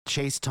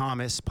Chase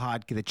Thomas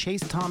podcast.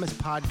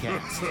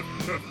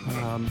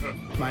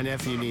 My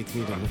nephew needs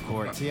me to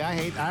record. See,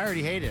 I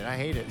already hate it. I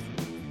hate it.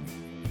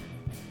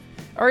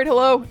 All right,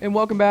 hello, and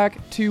welcome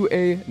back to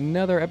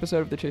another episode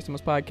of the Chase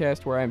Thomas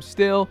podcast, where I'm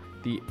still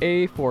the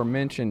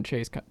aforementioned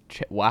Chase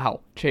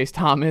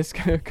Thomas,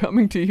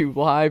 coming to you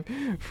live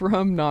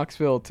from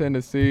Knoxville,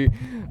 Tennessee.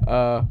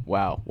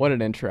 Wow, what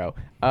an intro.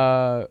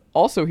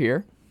 Also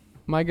here,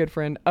 my good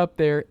friend up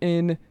there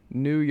in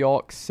New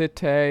York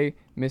City,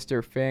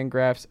 Mr.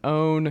 Fangraphs'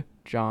 own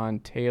John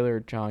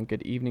Tayler. John,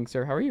 good evening,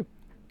 sir. How are you?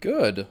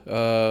 Good.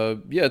 Yeah,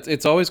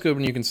 it's always good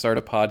when you can start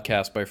a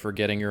podcast by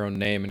forgetting your own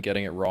name and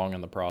getting it wrong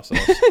in the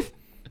process.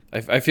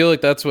 I feel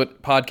like that's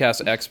what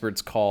podcast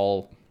experts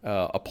call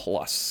a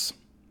plus.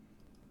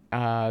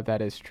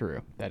 That is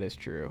true.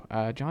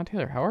 John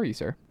Tayler, how are you,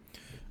 sir?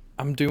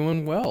 I'm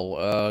doing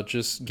well.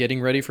 Just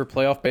getting ready for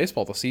playoff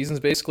baseball. The season's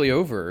basically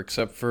over,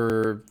 except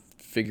for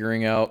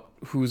figuring out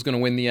who's going to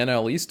win the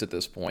NL East at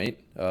this point.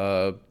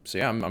 So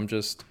yeah,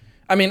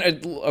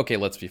 okay,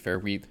 let's be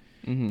fair.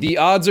 The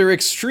odds are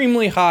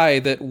extremely high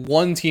that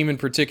one team in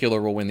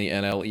particular will win the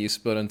NL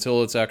East, but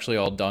until it's actually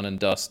all done and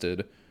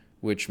dusted,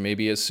 which may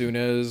be as soon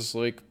as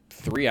like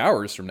 3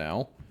 hours from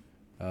now,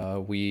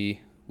 we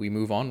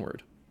move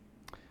onward.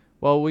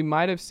 Well, we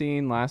might have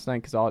seen last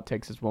night, because all it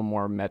takes is one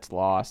more Mets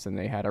loss, and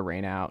they had a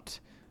rain out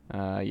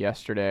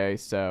yesterday.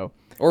 So,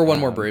 or one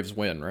more Braves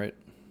win, right?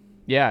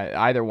 Yeah,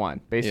 either one.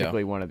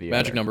 Basically, one of the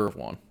magic other. number of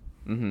one.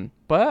 Mm-hmm.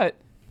 But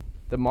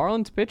the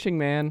Marlins pitching,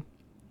 man,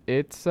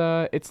 it's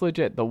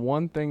legit. The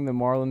one thing the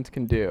Marlins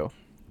can do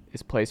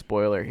is play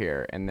spoiler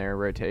here in their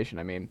rotation.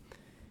 I mean,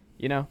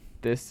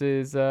 this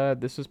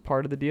was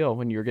part of the deal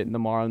when you were getting the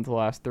Marlins the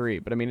last three.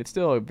 But I mean, it's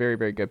still a very,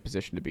 very good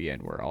position to be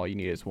in, where all you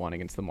need is one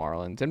against the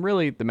Marlins, and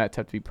really the Mets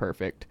have to be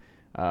perfect.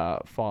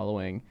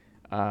 Following,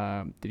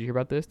 did you hear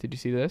about this? Did you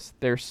see this?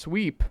 Their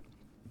sweep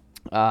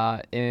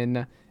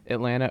in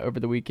Atlanta over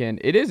the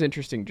weekend. It is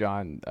interesting,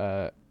 John.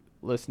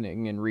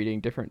 Listening and reading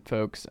different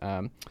folks.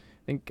 I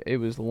think it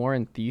was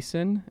Lauren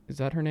Thiessen. Is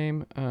that her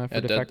name? For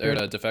Defector?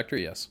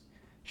 Defector, yes.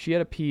 She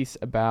had a piece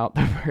about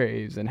the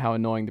Braves and how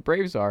annoying the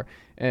Braves are,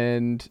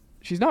 and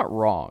she's not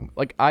wrong.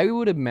 Like, I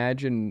would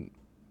imagine,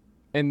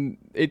 and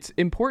it's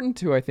important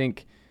to, I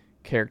think,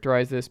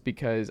 characterize this,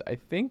 because I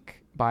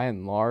think, by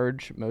and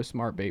large, most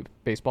smart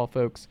baseball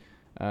folks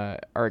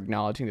are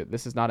acknowledging that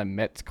this is not a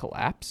Mets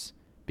collapse,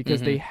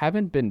 because they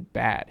haven't been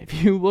bad. If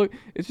you look,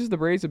 it's just the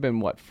Braves have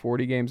been,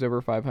 40 games over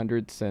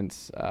 500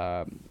 since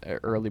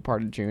early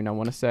part of June, I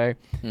want to say.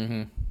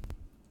 Mm-hmm.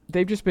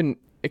 They've just been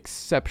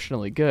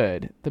exceptionally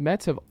good. The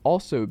Mets have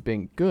also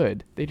been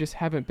good. They just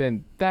haven't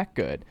been that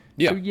good.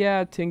 Yeah. So,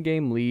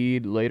 10-game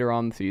lead later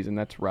on in the season,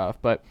 that's rough.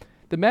 But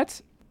the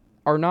Mets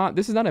are not,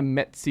 this is not a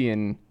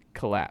Metsian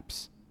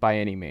collapse by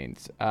any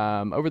means.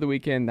 Over the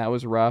weekend, that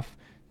was rough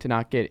to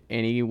not get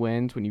any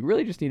wins when you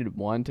really just needed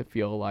one to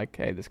feel like,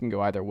 hey, this can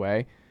go either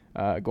way.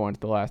 Going to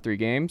the last three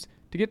games.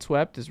 To get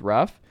swept is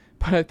rough,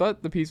 but I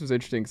thought the piece was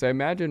interesting, because I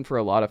imagine for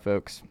a lot of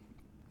folks,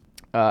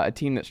 a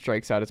team that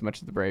strikes out as much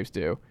as the Braves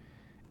do,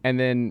 and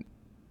then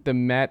the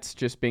Mets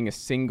just being a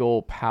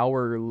single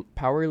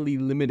powerly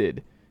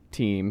limited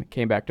team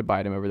came back to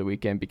bite him over the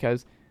weekend,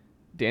 because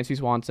Dansby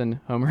Swanson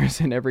homers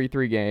in every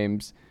three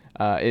games,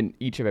 in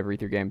each of every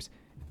three games.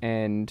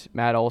 And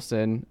Matt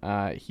Olson,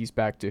 he's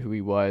back to who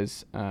he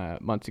was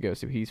months ago,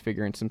 so he's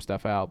figuring some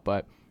stuff out.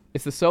 But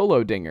it's the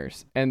solo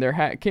dingers, and there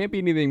can't be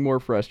anything more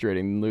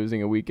frustrating than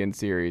losing a weekend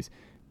series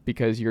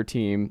because your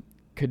team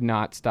could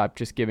not stop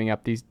just giving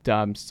up these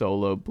dumb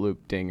solo bloop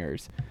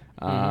dingers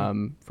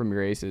from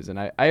your aces. And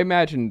I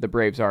imagine the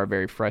Braves are a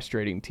very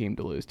frustrating team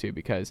to lose to,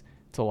 because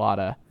it's a lot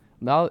of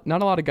not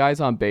a lot of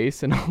guys on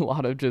base, and a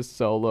lot of just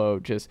solo.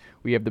 Just,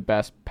 we have the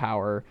best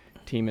power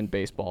team in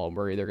baseball, and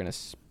we're either going to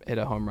hit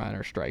a home run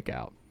or strike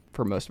out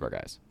for most of our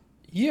guys.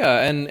 Yeah,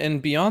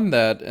 and beyond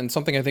that, and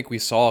something I think we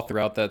saw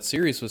throughout that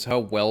series was how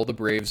well the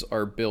Braves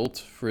are built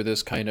for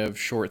this kind of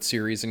short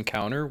series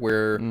encounter,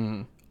 where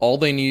all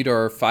they need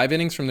are 5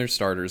 innings from their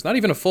starters. Not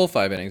even a full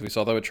 5 innings. We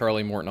saw that with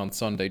Charlie Morton on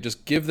Sunday.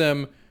 Just give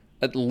them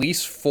at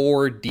least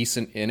 4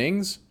 decent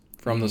innings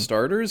from the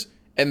starters,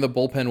 and the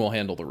bullpen will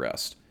handle the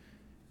rest.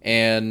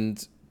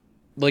 And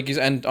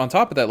and on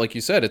top of that, like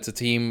you said, it's a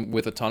team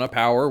with a ton of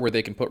power, where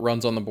they can put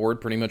runs on the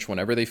board pretty much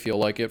whenever they feel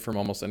like it from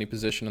almost any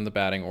position in the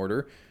batting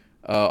order.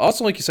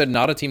 Also, like you said,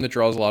 not a team that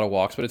draws a lot of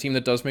walks, but a team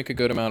that does make a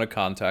good amount of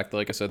contact,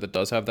 like I said, that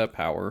does have that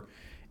power,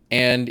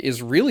 and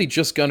is really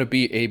just going to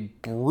be a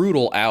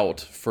brutal out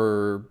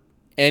for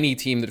any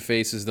team that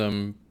faces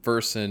them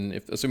first,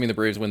 and assuming the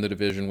Braves win the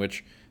division,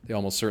 which they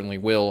almost certainly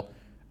will,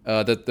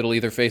 that'll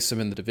either face them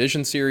in the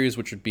division series,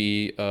 which would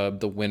be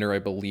the winner, I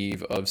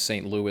believe, of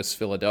St. Louis,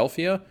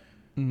 Philadelphia,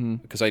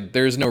 because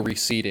there's no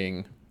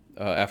reseeding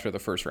after the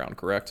first round,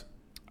 correct?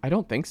 I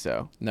don't think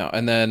so. No,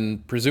 and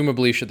then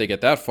presumably, should they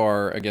get that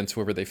far, against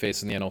whoever they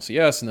face in the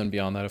NLCS, and then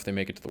beyond that, if they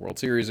make it to the World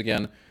Series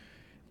again,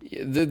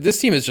 this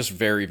team is just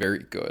very, very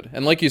good.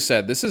 And like you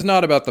said, this is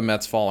not about the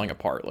Mets falling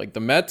apart. Like, the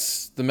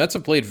Mets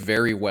have played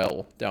very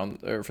well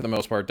for the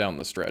most part down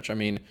the stretch. I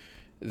mean,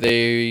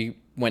 they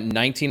went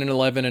 19 and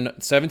 11 and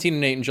 17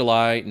 and 8 in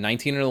July,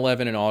 19 and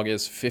 11 in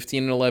August,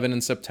 15 and 11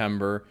 in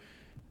September.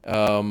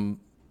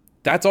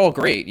 That's all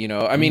great, you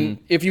know. I mean,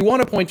 if you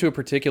want to point to a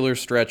particular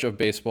stretch of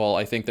baseball,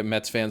 I think that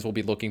Mets fans will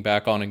be looking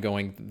back on and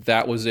going,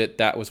 that was it.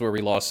 That was where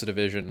we lost the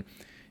division.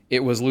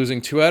 It was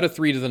losing 2 out of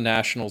 3 to the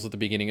Nationals at the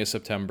beginning of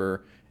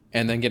September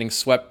and then getting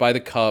swept by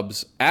the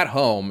Cubs at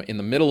home in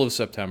the middle of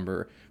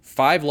September.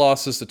 5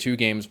 losses to 2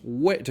 teams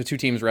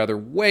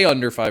way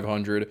under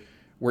 500,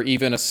 where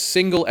even a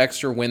single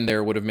extra win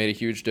there would have made a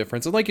huge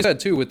difference. And like you said,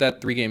 too, with that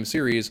 3-game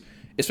series,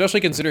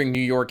 especially considering New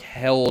York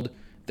held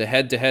the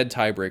head-to-head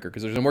tiebreaker,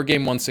 because there's no more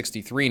game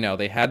 163 now.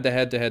 They had the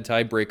head-to-head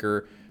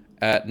tiebreaker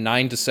at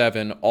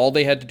 9-7. All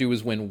they had to do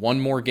was win one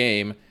more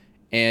game,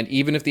 and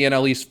even if the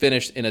NL East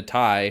finished in a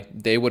tie,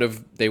 they would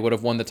have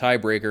won the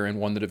tiebreaker and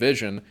won the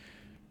division.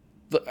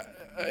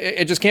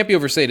 It just can't be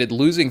overstated.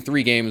 Losing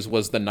 3 games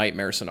was the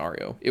nightmare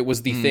scenario. It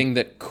was the thing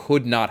that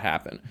could not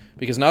happen,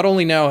 because not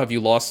only now have you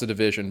lost the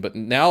division, but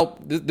now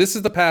this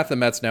is the path the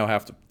Mets now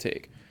have to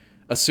take.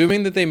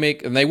 Assuming that they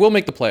will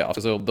make the playoffs,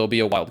 because there'll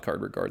be a wild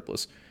card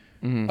regardless.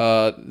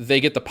 They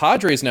get the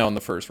Padres now in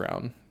the first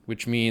round,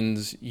 which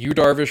means Yu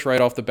Darvish right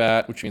off the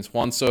bat, which means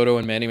Juan Soto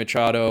and Manny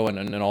Machado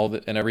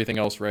and everything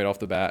else right off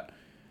the bat.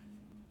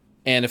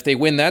 And if they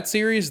win that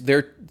series,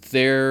 their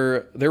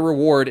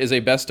reward is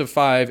a best of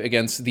 5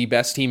 against the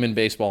best team in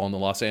baseball in the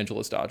Los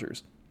Angeles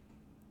Dodgers.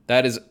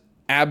 That is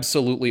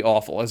absolutely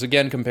awful, as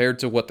again compared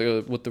to what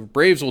the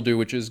Braves will do,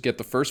 which is get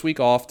the first week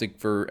off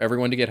for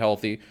everyone to get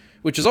healthy,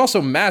 which is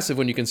also massive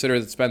when you consider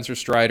that Spencer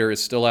Strider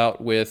is still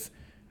out with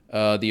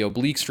the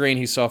oblique strain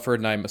he suffered,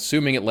 and I'm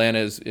assuming Atlanta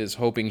is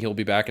hoping he'll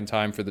be back in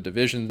time for the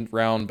division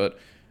round, but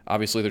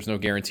obviously there's no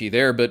guarantee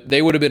there. But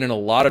they would have been in a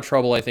lot of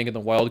trouble, I think, in the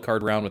wild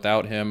card round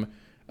without him.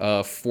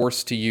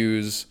 Forced to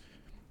use,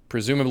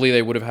 presumably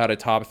they would have had a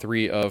top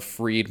 3 of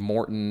Fried,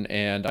 Morton,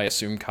 and I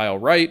assume Kyle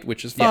Wright,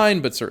 which is fine,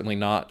 but certainly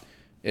not.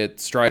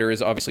 Strider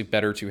is obviously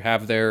better to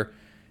have there.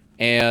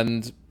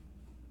 And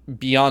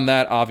beyond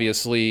that,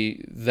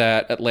 obviously,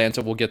 that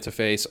Atlanta will get to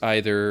face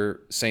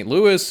either St.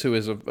 Louis, who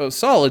is a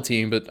solid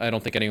team, but I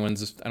don't think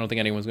anyone's going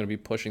to be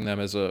pushing them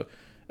as a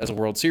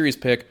World Series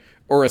pick,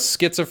 or a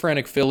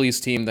schizophrenic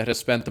Phillies team that has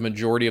spent the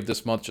majority of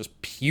this month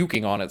just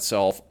puking on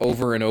itself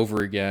over and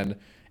over again,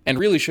 and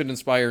really should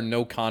inspire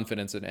no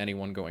confidence in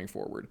anyone going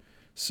forward.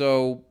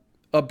 So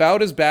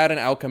about as bad an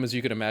outcome as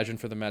you could imagine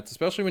for the Mets,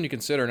 especially when you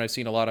consider, and I've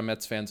seen a lot of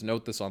Mets fans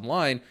note this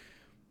online,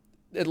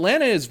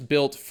 Atlanta is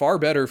built far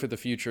better for the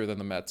future than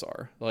the Mets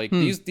are. Like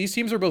these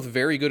teams are both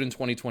very good in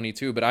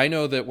 2022, but I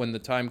know that when the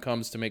time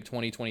comes to make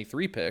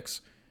 2023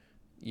 picks,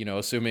 you know,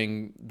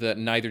 assuming that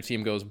neither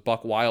team goes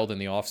buck wild in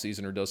the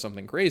offseason or does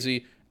something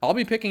crazy, I'll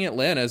be picking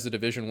Atlanta as the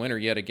division winner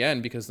yet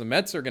again, because the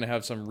Mets are going to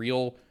have some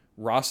real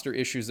roster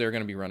issues they're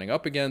going to be running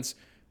up against.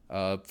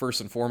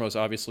 First and foremost,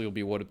 obviously, will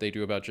be what they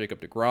do about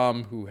Jacob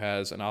deGrom, who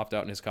has an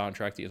opt-out in his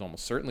contract he is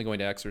almost certainly going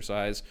to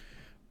exercise.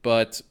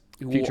 But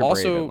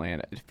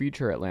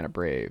future Atlanta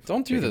Brave.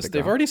 Don't do this.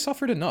 They've already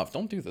suffered enough.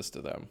 Don't do this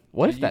to them.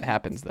 What if that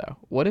happens, though?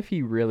 What if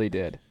he really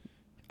did?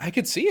 I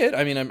could see it.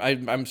 I mean,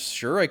 I'm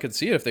sure I could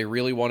see it if they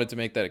really wanted to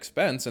make that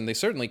expense, and they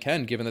certainly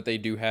can, given that they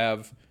do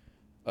have.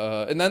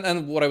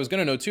 And what I was going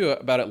to know too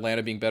about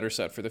Atlanta being better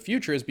set for the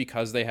future is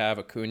because they have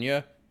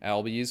Acuna,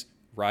 Albies,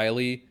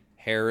 Riley,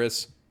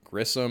 Harris,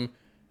 Grissom.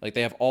 Like,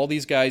 they have all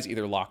these guys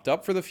either locked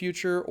up for the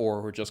future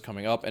or who are just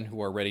coming up and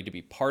who are ready to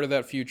be part of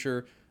that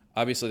future.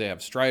 Obviously, they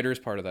have Strider's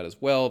part of that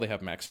as well. They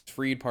have Max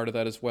Fried part of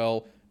that as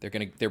well.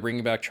 They're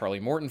bringing back Charlie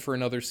Morton for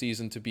another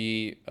season to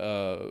be,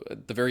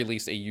 at the very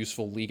least, a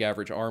useful league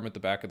average arm at the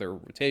back of their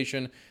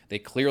rotation. They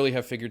clearly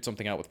have figured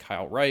something out with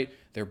Kyle Wright.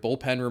 Their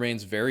bullpen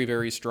remains very,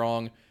 very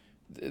strong.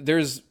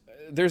 There's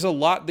a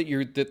lot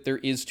that there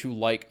is to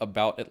like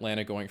about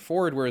Atlanta going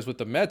forward. Whereas with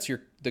the Mets,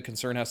 the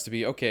concern has to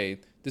be,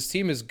 okay, this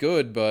team is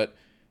good, but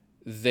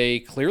they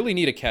clearly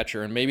need a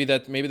catcher, and maybe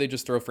they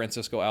just throw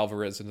Francisco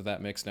Alvarez into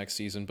that mix next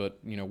season. But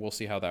we'll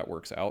see how that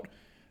works out.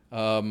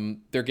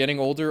 They're getting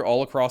older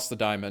all across the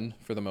diamond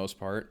for the most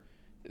part.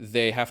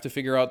 They have to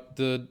figure out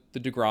the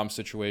DeGrom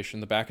situation.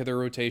 The back of their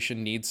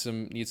rotation needs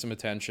some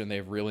attention.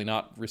 They've really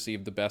not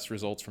received the best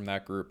results from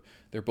that group.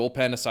 Their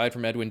bullpen, aside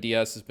from Edwin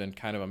Diaz, has been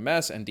kind of a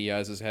mess, and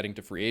Diaz is heading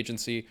to free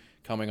agency,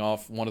 coming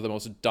off one of the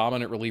most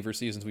dominant reliever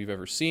seasons we've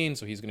ever seen,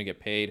 so he's going to get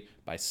paid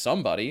by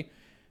somebody.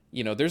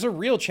 There's a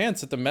real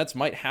chance that the Mets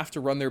might have to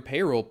run their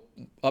payroll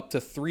up to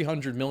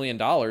 $300 million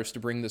to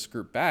bring this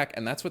group back,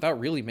 and that's without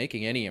really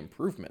making any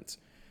improvements.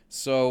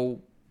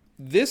 So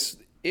this,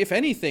 if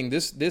anything,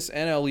 this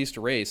NL East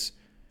race,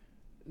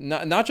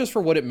 not just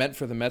for what it meant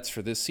for the Mets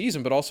for this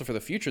season, but also for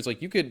the future. It's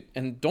like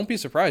and don't be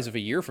surprised if a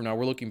year from now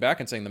we're looking back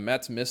and saying the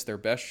Mets missed their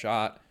best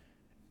shot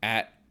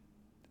at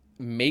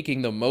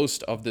making the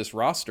most of this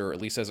roster, at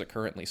least as it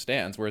currently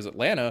stands. Whereas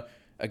Atlanta,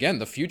 again,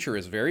 the future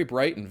is very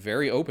bright and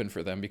very open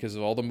for them because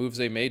of all the moves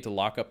they made to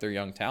lock up their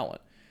young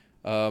talent.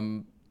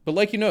 But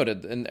like you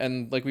noted,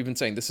 and like we've been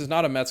saying, this is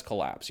not a Mets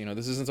collapse.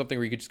 This isn't something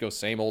where you could just go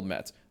same old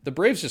Mets. The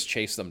Braves just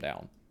chased them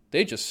down.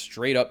 They just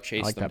straight up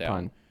chased them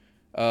down.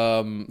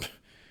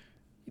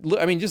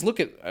 I mean, just look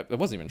at. I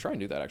wasn't even trying to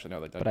do that actually. Now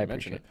that I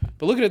mention it, appreciate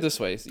but look at it this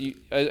way: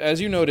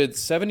 as you noted,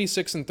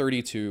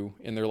 76-32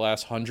 in their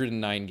last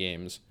 109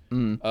 games.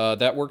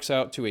 That works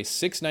out to a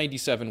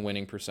 697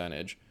 winning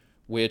percentage,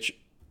 which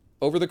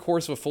over the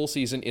course of a full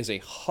season is a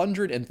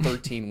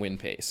 113 win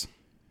pace.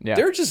 Yeah.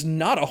 There's just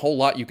not a whole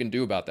lot you can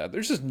do about that.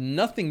 There's just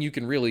nothing you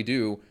can really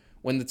do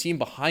when the team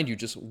behind you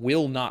just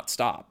will not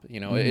stop. You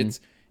know,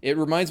 it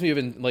reminds me of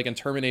in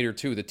Terminator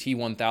 2, the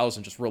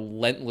T-1000 just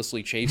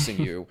relentlessly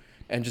chasing you,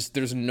 and just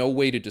there's no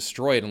way to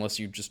destroy it unless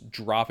you just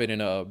drop it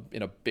in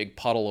a big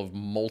puddle of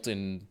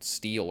molten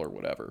steel or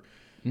whatever.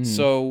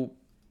 So,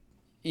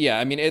 yeah,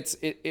 I mean,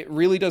 it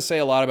really does say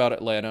a lot about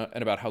Atlanta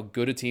and about how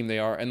good a team they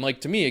are.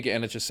 And to me,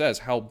 again, it just says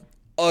how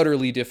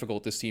utterly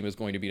difficult this team is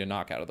going to be to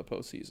knock out of the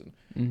postseason.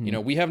 You know,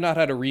 we have not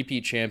had a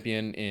repeat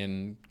champion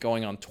in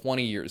going on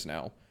 20 years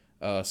now,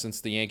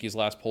 since the Yankees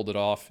last pulled it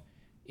off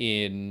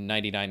in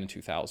 99 and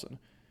 2000.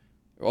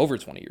 Over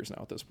 20 years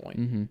now at this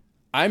point.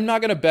 I'm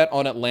not going to bet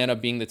on Atlanta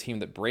being the team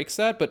that breaks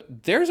that,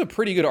 but there's a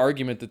pretty good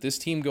argument that this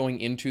team going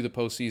into the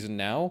postseason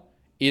now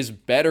is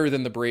better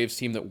than the Braves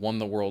team that won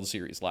the World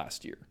Series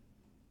last year.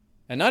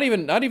 And I think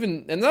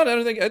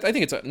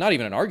it's not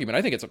even an argument.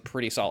 I think it's a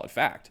pretty solid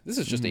fact. This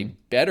is just a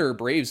better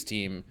Braves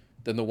team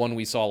than the one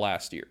we saw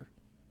last year.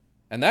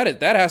 And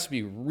that has to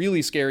be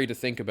really scary to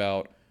think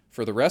about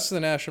for the rest of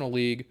the National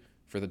League,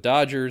 for the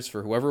Dodgers,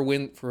 for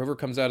whoever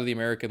comes out of the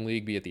American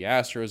League, be it the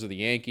Astros or the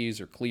Yankees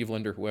or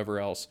Cleveland or whoever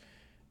else.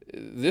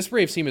 This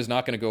Braves team is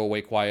not going to go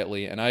away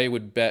quietly, and I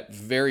would bet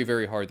very,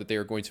 very hard that they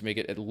are going to make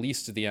it at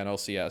least to the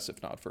NLCS,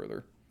 if not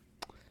further.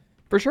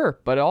 For sure.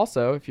 But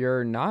also, if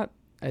you're not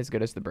as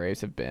good as the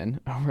Braves have been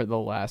over the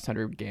last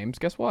 100 games,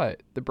 guess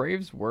what? The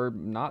Braves were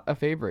not a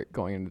favorite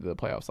going into the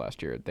playoffs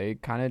last year. They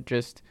kind of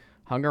just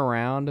hung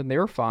around, and they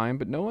were fine,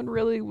 but no one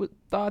really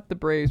thought the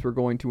Braves were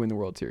going to win the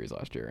World Series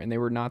last year, and they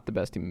were not the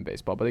best team in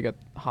baseball, but they got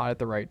hot at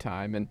the right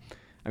time. And,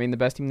 I mean, the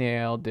best team in the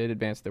AL did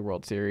advance to the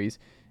World Series,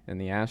 and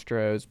the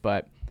Astros,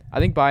 but I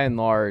think by and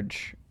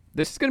large,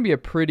 this is going to be a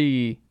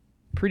pretty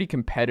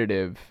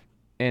competitive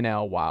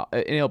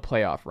NL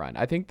playoff run.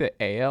 I think the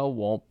AL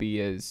won't be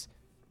as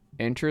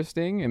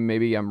interesting, and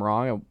maybe I'm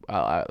wrong.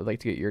 I'd like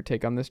to get your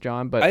take on this,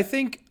 John. But I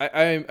think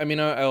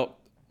I'll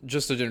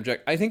just to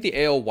interject. I think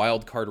the AL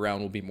wild card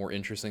round will be more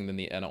interesting than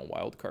the NL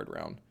wild card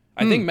round.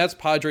 I think Mets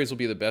Padres will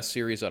be the best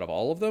series out of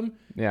all of them.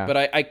 Yeah. But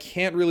I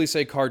can't really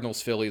say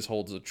Cardinals Phillies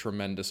holds a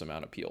tremendous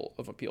amount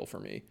of appeal for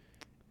me.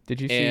 Did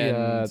you see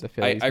the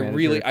Phillies?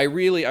 I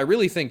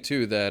really think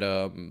too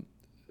that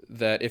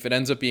that if it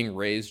ends up being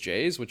Rays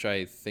Jays, which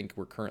I think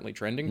we're currently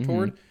trending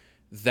toward,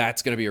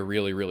 that's going to be a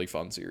really, really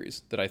fun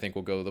series that I think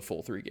will go the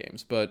full 3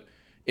 games. But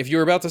if you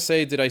were about to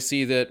say, did I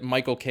see that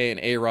Michael Kay and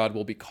A-Rod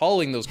will be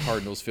calling those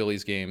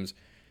Cardinals-Phillies games?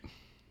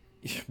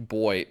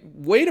 Boy,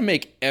 way to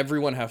make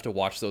everyone have to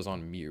watch those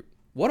on mute.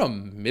 What a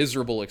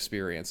miserable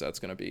experience that's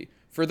going to be.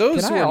 For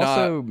those who are not... Can I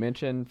also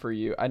mention for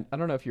you, I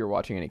don't know if you were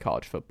watching any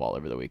college football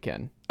over the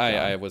weekend.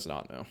 I was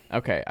not, no.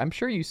 Okay, I'm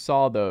sure you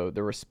saw, though,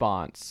 the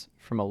response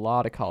from a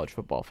lot of college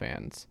football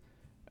fans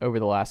over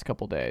the last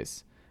couple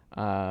days.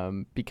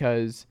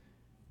 Because...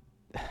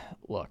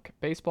 Look,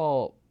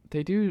 baseball,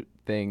 they do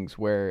things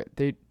where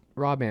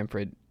Rob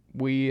Manfred,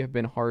 we have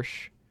been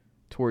harsh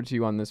towards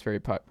you on this very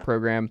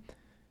program.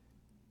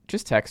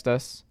 Just text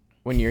us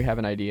when you have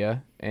an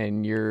idea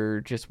and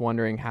you're just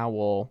wondering how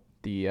will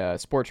the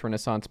sports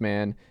renaissance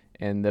man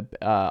and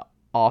the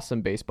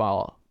awesome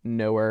baseball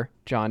knower,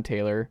 John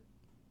Tayler,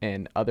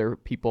 and other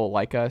people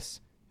like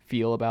us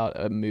feel about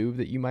a move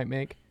that you might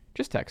make.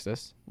 Just text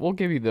us. We'll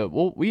give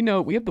you we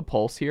know we have the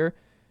pulse here.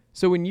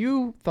 So when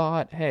you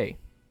thought, hey,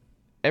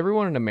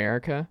 everyone in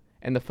America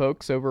and the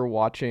folks over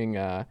watching,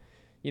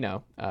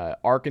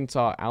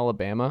 Arkansas,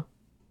 Alabama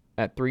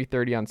at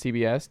 3:30 on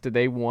CBS, did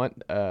they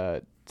want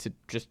to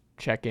just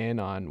check in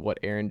on what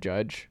Aaron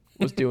Judge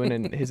was doing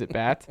in his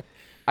at-bats?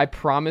 I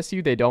promise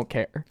you they don't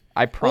care.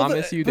 I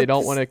promise they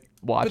don't want to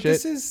watch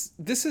it.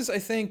 This is, I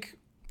think,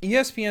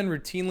 ESPN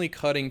routinely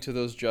cutting to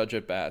those Judge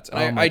at-bats.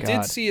 And I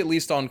did see, at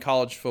least on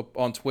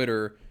on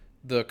Twitter,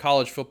 the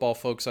college football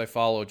folks I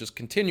follow just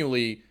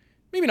continually...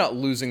 maybe not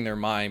losing their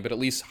mind, but at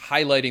least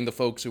highlighting the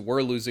folks who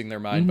were losing their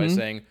mind by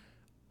saying,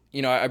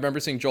 I remember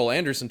seeing Joel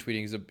Anderson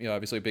tweeting, he's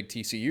obviously a big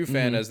TCU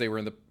fan as they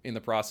were in the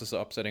process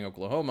of upsetting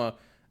Oklahoma,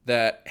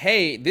 that,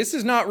 hey, this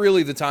is not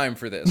really the time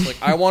for this. Like,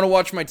 I want to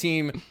watch my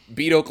team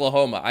beat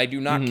Oklahoma. I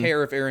do not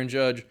care if Aaron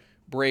Judge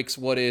breaks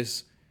what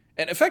is,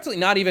 and effectively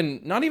not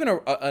even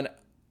an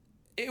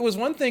it was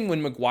one thing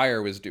when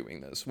McGuire was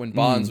doing this, when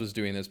Bonds was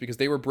doing this, because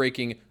they were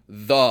breaking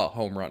the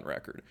home run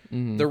record.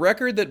 The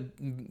record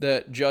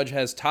that Judge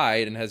has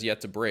tied and has yet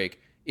to break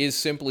is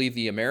simply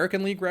the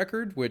American League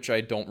record, which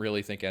I don't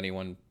really think I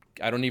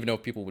don't even know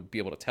if people would be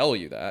able to tell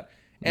you that,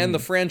 and the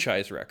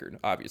franchise record,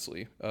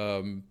 obviously,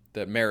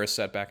 that Maris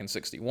set back in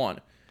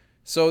 61.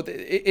 So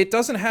it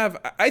doesn't have,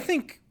 I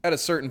think at a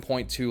certain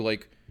point too,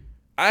 like,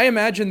 I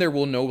imagine there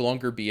will no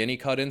longer be any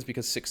cut-ins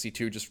because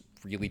 62 just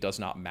really does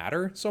not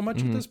matter so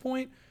much at this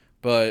point.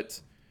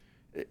 But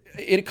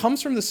it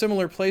comes from the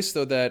similar place,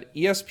 though, that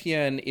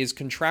ESPN is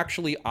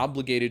contractually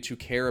obligated to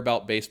care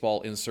about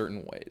baseball in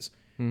certain ways.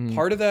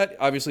 Part of that,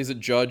 obviously, is that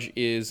Judge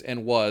is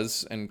and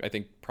was, and I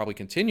think probably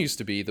continues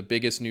to be, the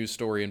biggest news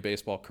story in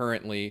baseball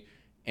currently,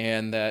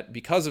 and that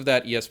because of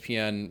that,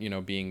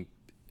 ESPN, being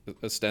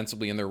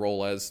ostensibly in their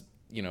role as,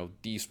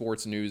 the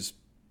sports news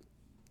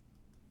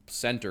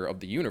center of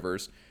the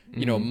universe,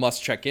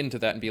 must check into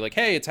that and be like,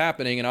 hey, it's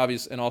happening,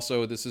 and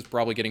also this is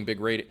probably getting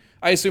big rating.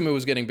 I assume it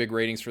was getting big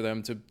ratings for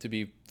them to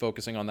be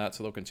focusing on that,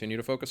 so they'll continue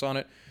to focus on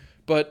it.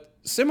 But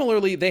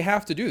similarly, they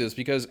have to do this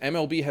because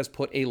MLB has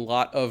put a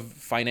lot of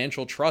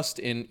financial trust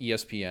in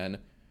ESPN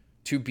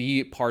to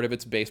be part of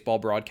its baseball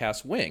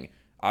broadcast wing.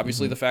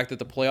 Obviously, the fact that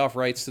the playoff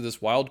rights to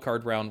this wild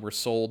card round were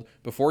sold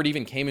before it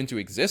even came into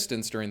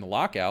existence during the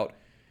lockout,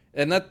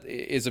 and that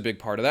is a big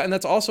part of that. And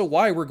that's also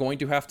why we're going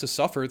to have to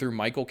suffer through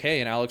Michael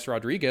Kay and Alex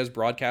Rodriguez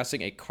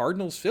broadcasting a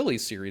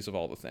Cardinals-Phillies series of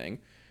all the thing,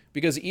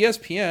 because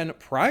ESPN,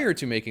 prior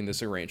to making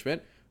this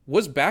arrangement,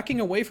 was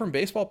backing away from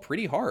baseball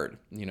pretty hard.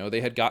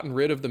 They had gotten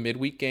rid of the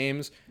midweek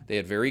games. They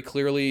had very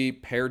clearly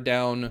pared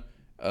down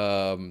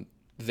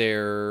they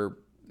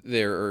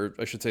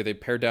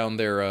pared down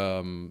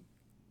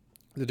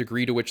the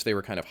degree to which they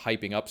were kind of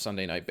hyping up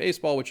Sunday Night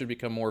Baseball, which had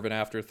become more of an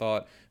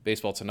afterthought.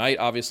 Baseball Tonight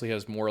obviously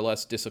has more or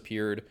less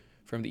disappeared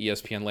from the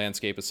ESPN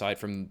landscape, aside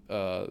from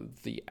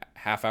the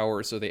half hour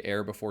or so they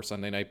air before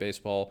Sunday Night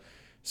Baseball.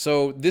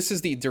 So this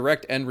is the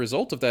direct end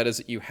result of that, is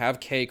that you have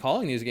Kay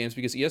calling these games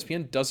because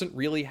ESPN doesn't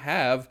really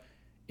have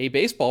a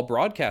baseball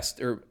broadcast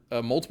or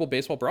multiple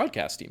baseball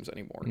broadcast teams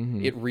anymore.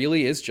 It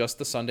really is just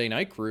the Sunday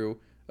night crew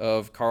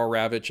of Carl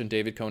Ravitch and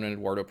David Cohn and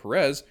Eduardo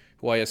Perez,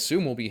 who I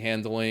assume will be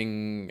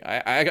handling,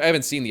 I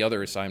haven't seen the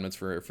other assignments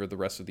for the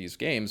rest of these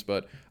games,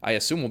 but I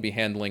assume will be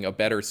handling a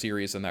better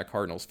series than that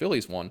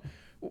Cardinals-Phillies one.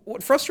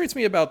 What frustrates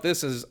me about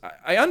this is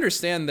I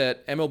understand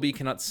that MLB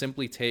cannot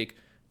simply take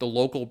the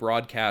local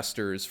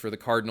broadcasters for the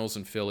Cardinals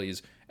and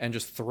Phillies and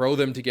just throw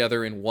them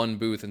together in one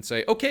booth and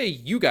say, okay,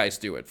 you guys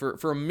do it.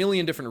 For a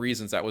million different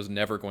reasons, that was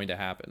never going to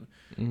happen.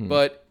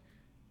 But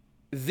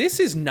this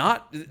is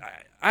not...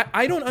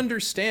 I don't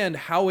understand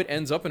how it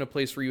ends up in a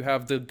place where you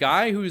have the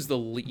guy who's the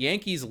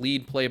Yankees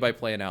lead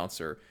play-by-play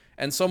announcer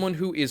and someone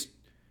who is...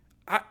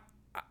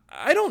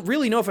 I don't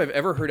really know if I've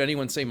ever heard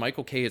anyone say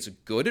Michael Kay is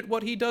good at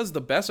what he does.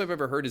 The best I've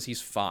ever heard is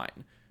he's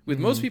fine. With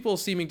most people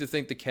seeming to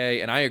think that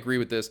Kay, and I agree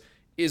with this,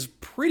 is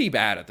pretty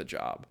bad at the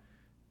job,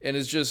 and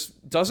is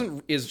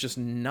just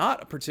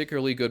not a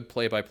particularly good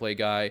play-by-play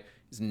guy.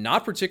 Is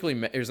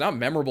not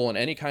memorable in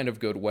any kind of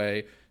good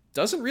way.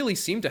 Doesn't really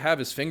seem to have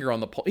his finger on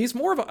the pulse. He's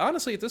more of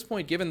honestly at this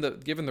point, given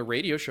the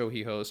radio show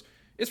he hosts,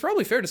 it's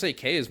probably fair to say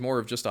Kay is more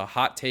of just a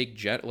hot take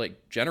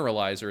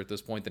generalizer at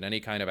this point than any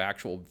kind of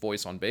actual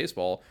voice on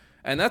baseball.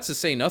 And that's to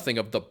say nothing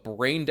of the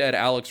brain dead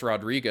Alex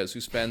Rodriguez,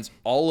 who spends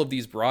all of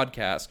these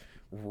broadcasts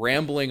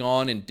rambling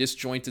on in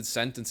disjointed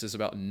sentences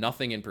about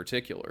nothing in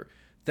particular.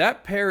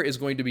 That pair is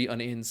going to be an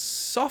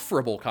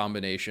insufferable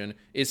combination,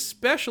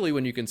 especially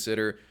when you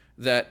consider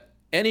that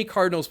any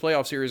Cardinals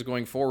playoff series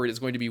going forward is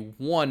going to be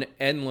one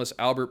endless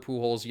Albert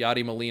Pujols,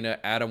 Yadi Molina,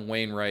 Adam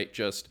Wainwright,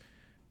 just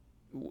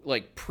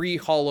like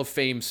pre-Hall of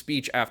Fame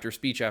speech after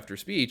speech after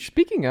speech.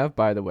 Speaking of,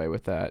 by the way,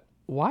 with that,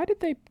 why did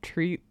they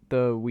treat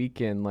the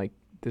weekend like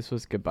this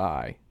was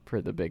goodbye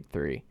for the big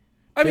three?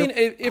 I mean,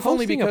 if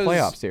only because a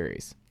playoff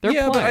series. They're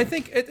playing. But I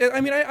think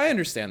I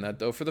understand that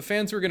though. For the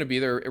fans who are going to be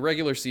there, a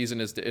regular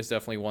season is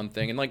definitely one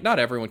thing, and like not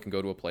everyone can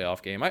go to a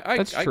playoff game. I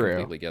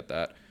completely get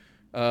that.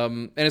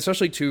 And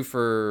especially too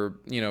for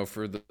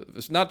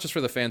not just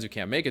for the fans who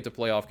can't make it to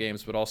playoff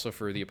games, but also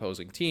for the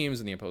opposing teams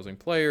and the opposing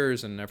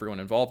players and everyone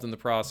involved in the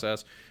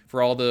process.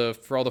 For all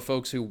the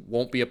folks who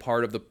won't be a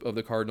part of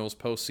the Cardinals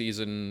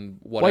postseason,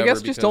 whatever. Well, I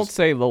guess just don't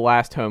say the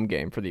last home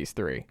game for these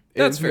three.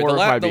 That's fair.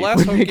 The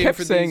last home game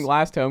kept saying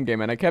last home game,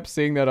 and I kept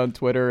seeing that on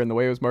Twitter, and the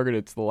way it was marketed,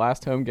 it's the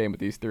last home game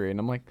with these three, and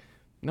I'm like,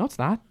 no, it's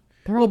not.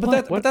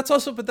 But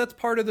that's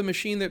part of the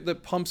machine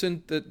that pumps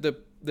in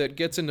that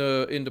gets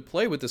into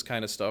play with this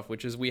kind of stuff,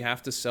 which is we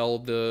have to sell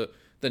the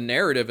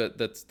narrative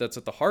that's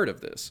at the heart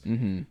of this.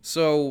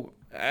 So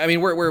I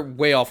mean, we're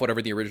way off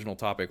whatever the original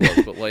topic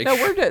was, but like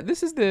no,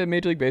 this is the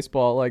Major League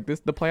Baseball. Like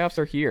the playoffs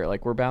are here.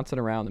 Like we're bouncing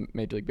around the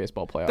Major League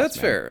Baseball playoffs. That's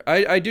fair.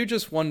 I do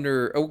just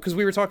wonder because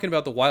we were talking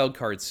about the wild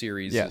card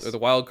series or the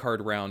wild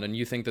card round, and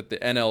you think that the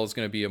NL is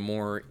going to be a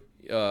more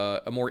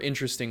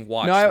interesting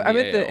watch. No, I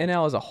meant the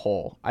NL as a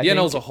whole.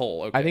 NL as a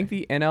whole. Okay. I think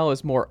the NL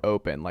is more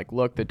open. Like,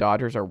 look, the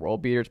Dodgers are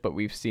world beaters, but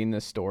we've seen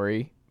this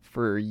story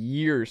for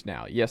years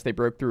now. Yes, they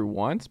broke through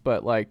once,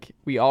 but like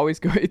we always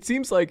go. It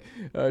seems like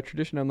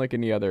tradition unlike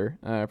any other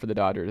for the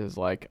Dodgers is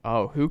like,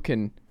 oh, who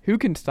can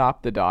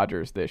stop the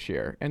Dodgers this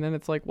year? And then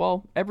it's like,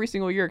 well, every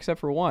single year except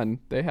for one,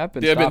 they have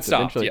been stopped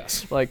eventually.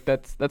 Yes. Like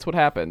that's what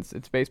happens.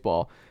 It's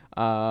baseball.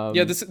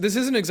 This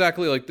isn't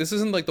exactly like this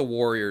isn't like the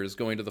Warriors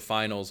going to the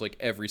finals like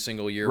every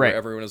single year where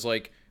everyone is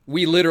like,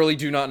 we literally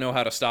do not know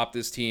how to stop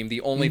this team.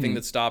 The only thing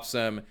that stops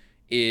them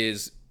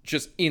is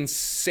just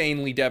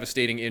insanely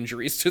devastating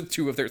injuries to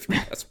two of their three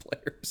best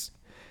players.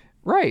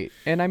 Right.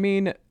 And I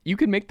mean, you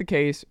could make the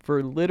case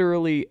for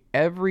literally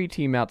every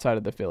team outside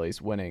of the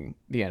Phillies winning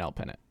the NL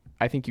pennant.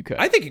 I think you could.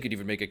 I think you could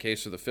even make a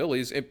case for the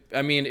Phillies.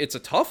 I mean, it's a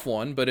tough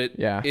one, but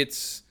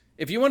it's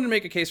if you wanted to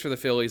make a case for the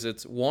Phillies,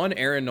 it's 1,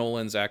 Aaron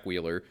Nola, Zach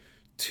Wheeler,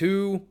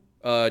 2,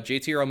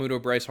 JT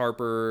Realmuto, Bryce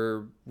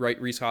Harper,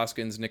 Rhys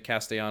Hoskins, Nick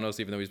Castellanos,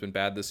 even though he's been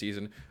bad this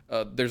season.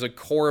 There's a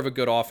core of a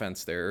good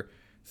offense there.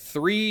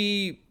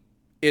 3,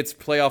 it's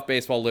playoff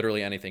baseball.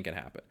 Literally anything can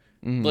happen.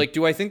 Mm-hmm. Like,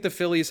 do I think the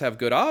Phillies have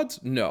good odds?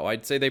 No,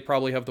 I'd say they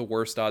probably have the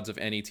worst odds of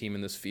any team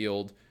in this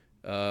field.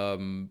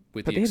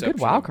 But they have good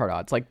wild card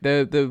odds. Like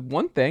the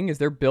one thing is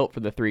they're built for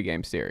the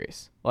 3-game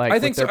series. Like I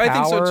think with their so. I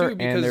think so power too.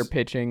 Because and their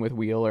pitching with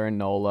Wheeler and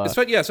Nola.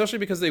 Especially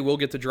because they will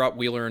get to drop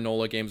Wheeler and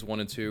Nola games 1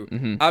 and 2.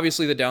 Mm-hmm.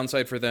 Obviously, the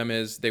downside for them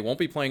is they won't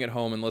be playing at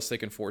home unless they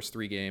can force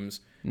 3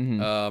 games.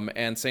 Mm-hmm.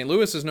 And St.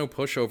 Louis is no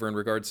pushover in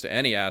regards to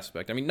any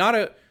aspect. I mean, not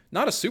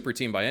a super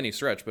team by any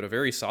stretch, but a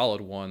very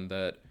solid one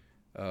that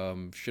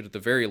should at the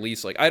very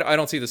least, like I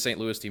don't see the St.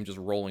 Louis team just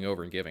rolling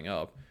over and giving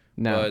up.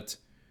 No. But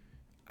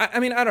I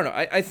mean, I don't know.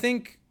 I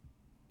think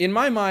in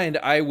my mind,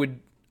 I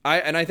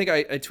think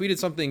I tweeted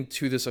something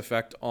to this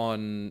effect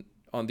on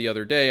the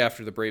other day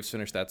after the Braves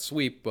finished that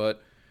sweep,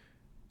 but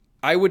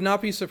I would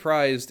not be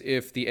surprised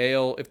if the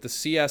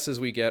CSs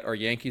we get are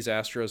Yankees,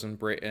 Astros,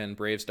 and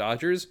Braves,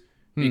 Dodgers,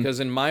 because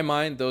in my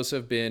mind those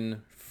have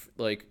been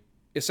like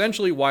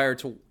essentially wire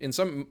to in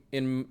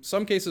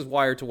some cases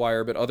wire to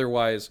wire, but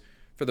otherwise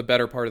for the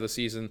better part of the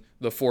season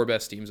the 4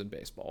 best teams in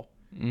baseball.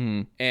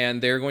 Mm-hmm.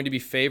 And they're going to be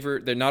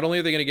favored. They're not only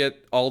are they going to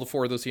get all the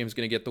 4 of those teams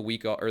going to get the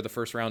week or the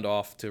first round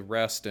off to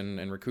rest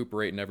and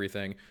recuperate and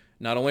everything.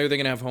 Not only are they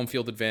going to have home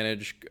field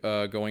advantage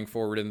going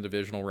forward in the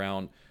divisional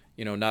round,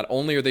 not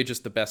only are they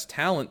just the best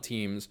talent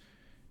teams,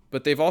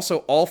 but they've also,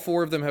 all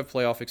 4 of them have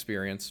playoff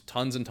experience,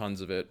 tons and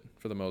tons of it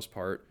for the most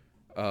part.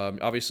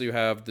 Obviously, you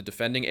have the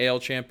defending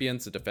AL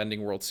champions, the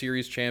defending World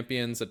Series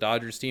champions, a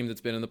Dodgers team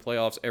that's been in the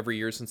playoffs every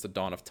year since the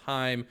dawn of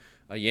time,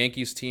 a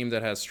Yankees team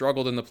that has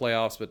struggled in the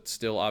playoffs but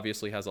still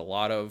obviously has a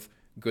lot of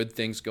good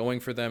things going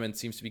for them and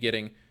seems to be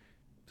getting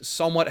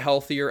somewhat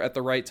healthier at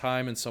the right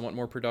time and somewhat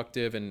more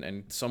productive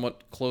and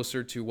somewhat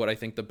closer to what I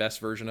think the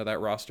best version of that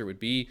roster would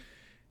be.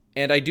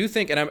 And I do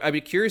think, and I'd be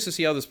curious to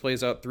see how this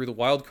plays out through the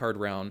wild card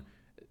round,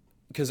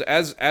 because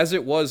as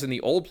it was in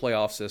the old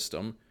playoff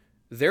system,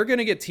 they're going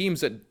to get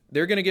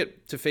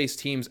to face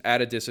teams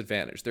at a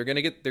disadvantage. They're going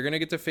to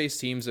get to face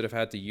teams that have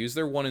had to use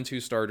their 1 and 2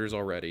 starters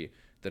already,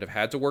 that have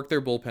had to work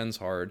their bullpens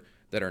hard,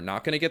 that are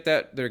not going to get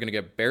that. They're going to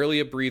get barely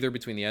a breather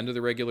between the end of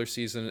the regular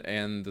season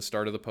and the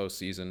start of the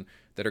postseason,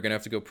 that are going to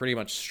have to go pretty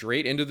much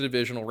straight into the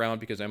divisional round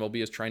because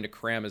MLB is trying to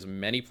cram as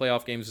many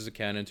playoff games as it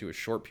can into a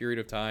short period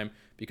of time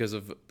because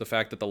of the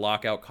fact that the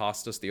lockout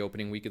cost us the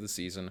opening week of the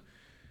season.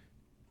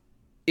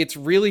 It's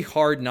really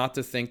hard not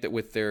to think that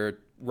with their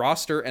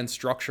roster and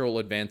structural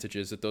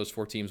advantages that those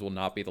 4 teams will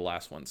not be the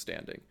last one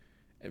standing.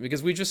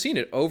 Because we've just seen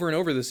it over and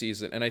over this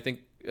season. And I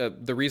think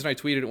the reason I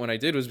tweeted it when I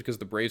did was because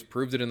the Braves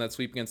proved it in that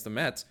sweep against the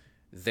Mets.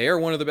 They're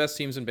one of the best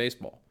teams in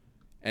baseball.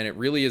 And it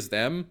really is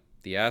them,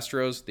 the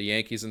Astros, the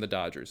Yankees, and the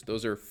Dodgers.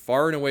 Those are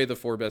far and away the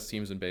 4 best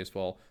teams in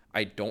baseball.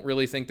 I don't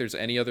really think there's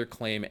any other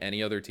claim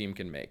any other team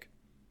can make.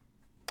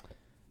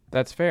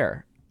 That's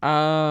fair.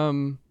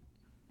 John.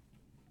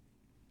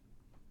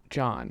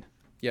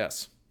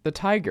 Yes. The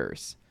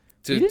Tigers.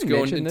 To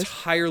go in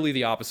entirely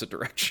the opposite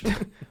direction.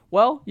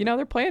 Well,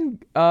 they're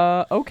playing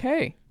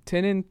okay.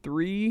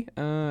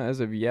 10-3 as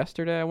of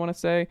yesterday, I want to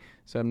say.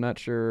 So I'm not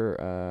sure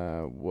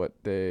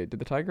did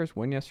the Tigers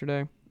win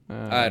yesterday?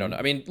 I don't know.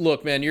 I mean,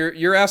 look, man,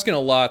 you're asking a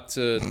lot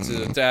to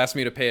ask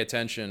me to pay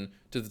attention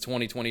to the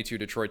 2022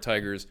 Detroit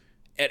Tigers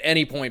at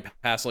any point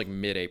past like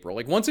mid-April.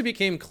 Like once it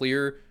became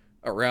clear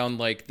around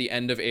like the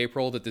end of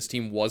April that this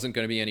team wasn't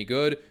going to be any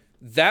good,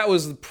 that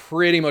was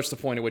pretty much the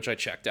point at which I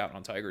checked out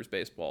on Tigers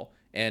baseball.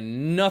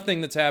 And nothing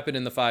that's happened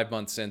in the 5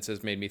 months since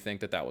has made me think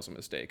that was a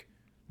mistake.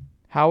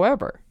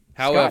 However,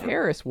 Scott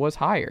Harris was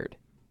hired.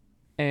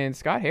 And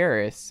Scott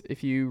Harris,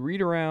 if you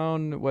read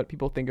around what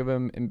people think of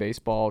him in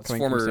baseball,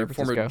 coming from San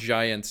Francisco, former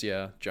Giants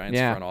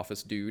front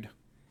office dude.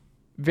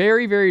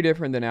 Very, very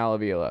different than Al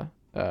Avila,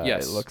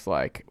 yes. It looks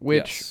like,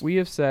 which we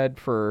have said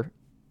for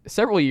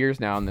several years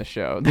now on this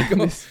show. Like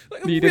a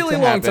really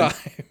long time.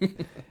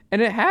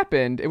 And it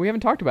happened, and we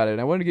haven't talked about it,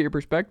 and I wanted to get your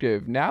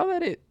perspective. Now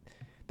that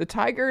the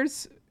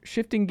Tigers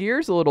shifting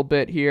gears a little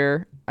bit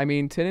here. I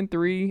mean,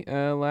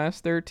 10-3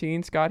 last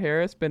 13. Scott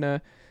Harris been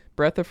a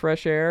breath of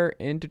fresh air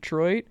in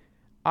Detroit.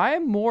 I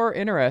am more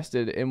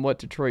interested in what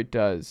Detroit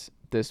does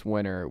this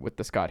winter with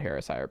the Scott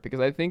Harris hire,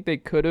 because I think they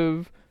could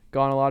have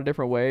gone a lot of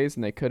different ways,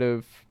 and they could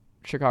have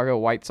Chicago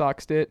White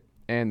Soxed it,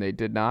 and they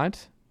did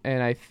not.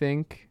 And I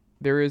think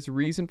there is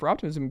reason for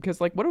optimism, because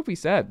like, what have we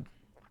said?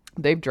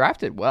 They've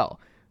drafted well.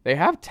 They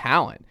have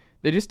talent.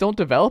 They just don't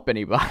develop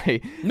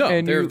anybody. No,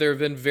 they've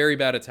been very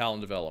bad at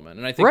talent development,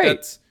 and I think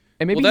that's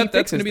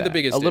going to be the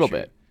biggest a little issue.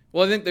 Bit.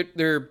 Well, I think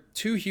there are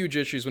 2 huge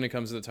issues when it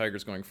comes to the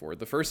Tigers going forward.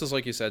 The first is,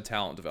 like you said,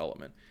 talent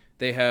development.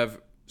 They have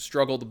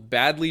struggled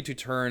badly to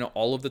turn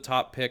all of the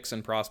top picks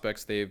and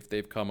prospects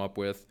they've come up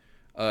with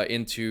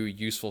into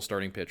useful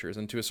starting pitchers.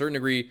 And to a certain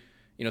degree,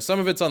 some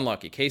of it's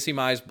unlucky. Casey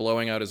Mize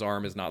blowing out his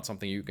arm is not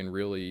something you can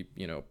really,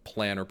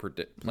 plan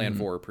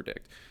for or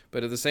predict.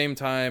 But at the same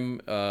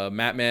time,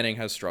 Matt Manning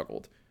has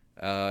struggled.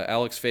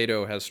 Alex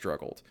Fado has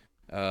struggled.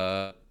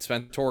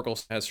 Spencer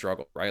Torkelson has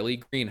struggled. Riley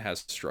Green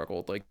has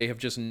struggled. Like, they have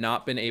just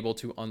not been able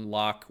to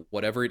unlock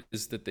whatever it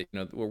is that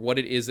or what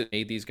it is that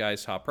made these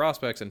guys top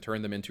prospects and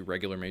turn them into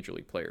regular major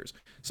league players.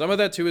 Some of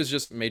that too is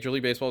just Major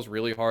League Baseball is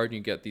really hard.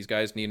 You get these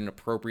guys need an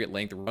appropriate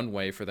length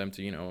runway for them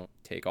to,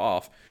 take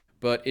off.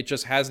 But it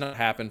just has not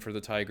happened for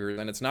the Tigers.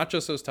 And it's not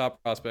just those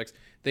top prospects.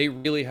 They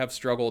really have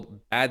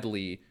struggled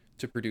badly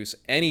to produce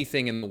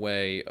anything in the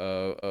way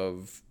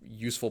of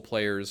useful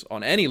players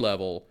on any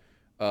level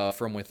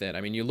from within.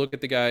 I mean, you look at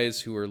the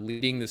guys who are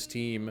leading this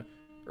team,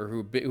 or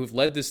who've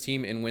led this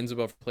team in wins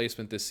above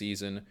replacement this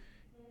season.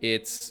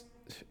 It's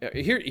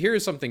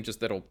here's something just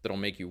that'll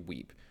make you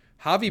weep.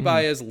 Javi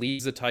Baez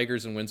leads the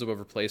Tigers in wins above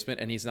replacement,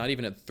 and he's not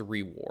even at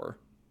 3 WAR.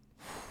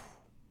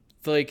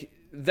 Like,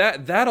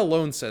 that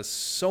alone says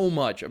so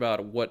much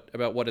about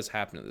what has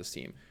happened to this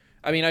team.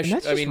 I mean,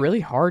 that's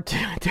really hard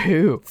to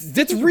do.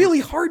 It's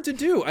really hard to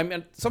do. I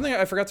mean, something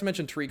I forgot to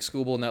mention, Tariq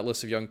Skubal in that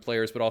list of young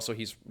players, but also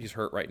he's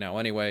hurt right now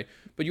anyway.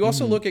 But you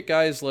also look at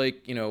guys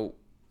like,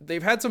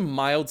 they've had some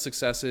mild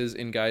successes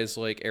in guys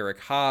like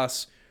Eric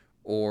Haas,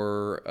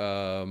 or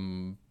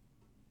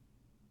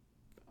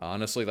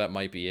honestly, that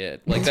might be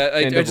it. Like that,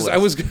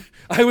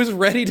 I was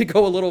ready to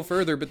go a little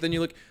further, but then you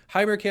look,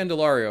 Jeimer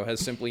Candelario has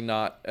simply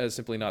not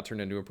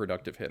turned into a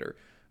productive hitter.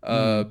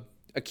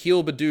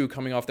 Akil Baddoo,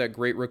 coming off that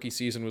great rookie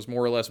season, was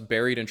more or less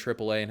buried in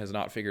AAA and has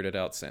not figured it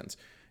out since.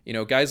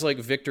 Guys like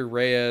Victor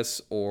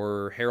Reyes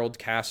or Harold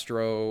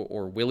Castro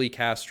or Willie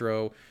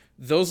Castro,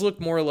 those look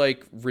more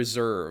like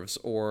reserves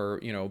or,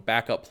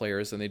 backup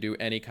players than they do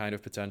any kind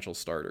of potential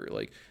starter.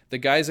 Like, the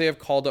guys they have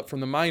called up from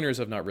the minors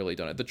have not really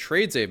done it. The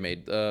trades they've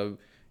made,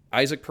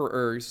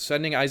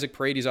 sending Isaac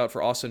Paredes out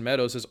for Austin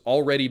Meadows has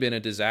already been a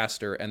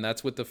disaster, and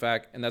that's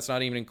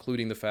not even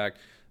including the fact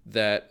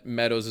that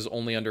Meadows is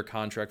only under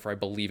contract for, I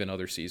believe,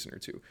 another season or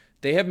two.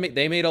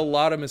 They made a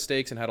lot of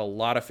mistakes and had a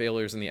lot of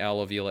failures in the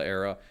Al Avila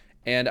era,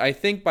 and I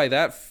think by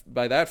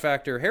that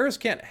factor, Harris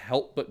can't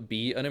help but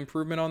be an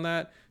improvement on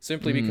that,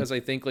 simply because I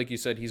think, like you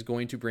said, he's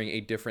going to bring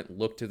a different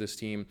look to this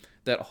team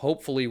that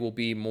hopefully will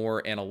be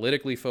more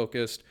analytically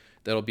focused,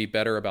 that'll be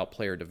better about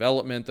player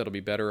development, that'll be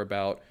better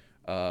about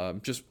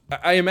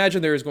I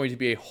imagine there is going to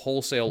be a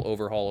wholesale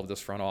overhaul of this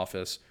front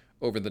office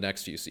over the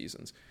next few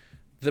seasons.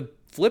 The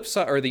flip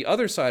side, or the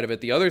other side of it,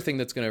 the other thing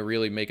that's going to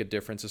really make a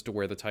difference as to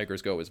where the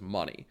Tigers go is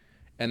money.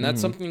 And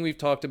that's something we've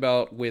talked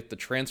about with the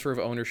transfer of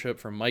ownership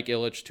from Mike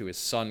Ilitch to his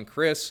son,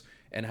 Chris,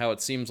 and how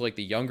it seems like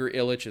the younger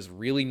Ilitch is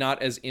really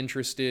not as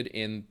interested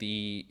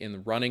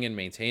in running and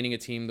maintaining a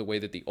team the way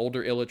that the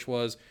older Ilitch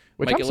was.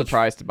 Which Mike I'm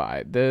surprised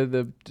by.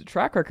 The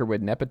track record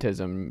with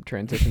nepotism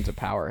transitions of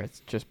power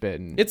has just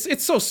been...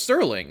 It's so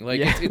sterling. Like,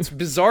 yeah. it's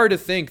bizarre to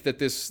think that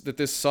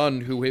this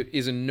son, who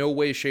is in no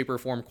way, shape, or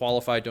form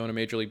qualified to own a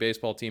Major League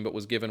Baseball team, but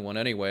was given one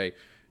anyway,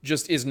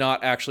 just is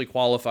not actually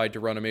qualified to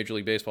run a Major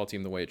League Baseball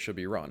team the way it should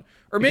be run.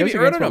 Or maybe, it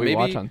goes against what we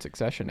watch on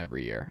Succession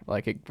every year.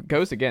 Like, it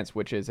goes against,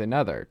 which is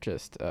another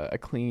just a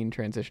clean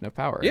transition of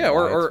power. Yeah,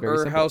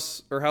 or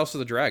House of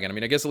the Dragon. I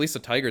mean, I guess at least the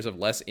Tigers have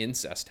less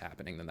incest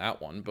happening than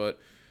that one, but...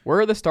 Where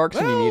are the Starks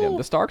when you need them?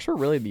 The Starks were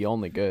really the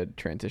only good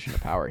transition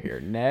of power here.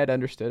 Ned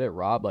understood it.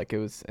 Rob,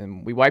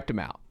 and we wiped him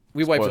out.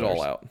 We wiped it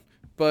all out.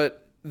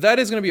 But that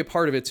is going to be a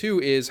part of it too,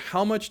 is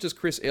how much does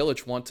Chris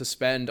Ilitch want to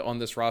spend on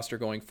this roster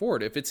going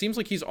forward? If it seems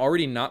like he's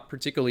already not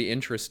particularly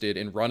interested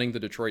in running the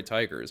Detroit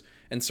Tigers,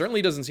 and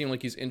certainly doesn't seem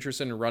like he's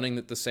interested in running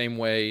it the same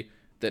way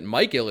that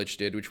Mike Ilitch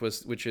did,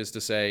 which is to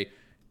say,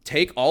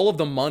 take all of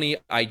the money,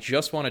 I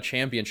just want a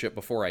championship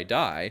before I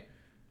die.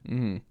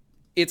 Mm-hmm.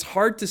 It's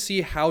hard to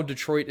see how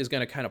Detroit is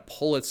going to kind of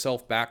pull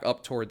itself back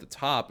up toward the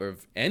top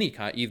of any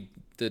kind,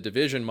 the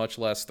division, much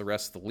less the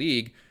rest of the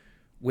league,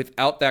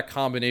 without that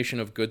combination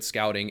of good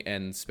scouting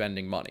and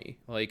spending money.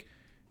 Like,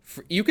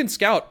 you can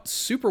scout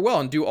super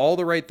well and do all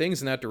the right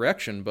things in that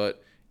direction,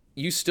 but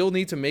you still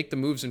need to make the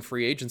moves in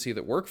free agency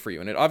that work for you.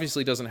 And it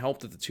obviously doesn't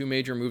help that the two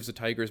major moves the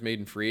Tigers made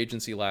in free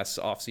agency last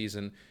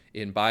offseason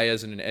in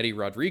Baez and in Eddie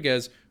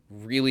Rodriguez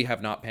really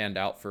have not panned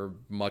out for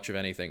much of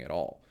anything at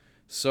all.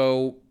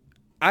 So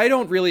I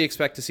don't really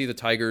expect to see the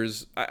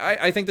Tigers.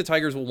 I think the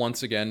Tigers will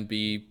once again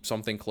be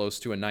something close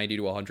to a 90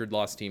 to 100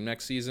 loss team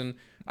next season.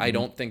 I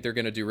don't think they're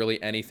going to do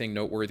really anything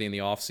noteworthy in the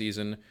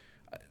offseason.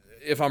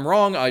 If I'm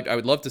wrong, I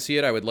would love to see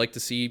it. I would like to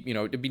see,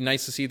 it'd be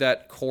nice to see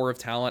that core of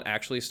talent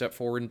actually step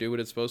forward and do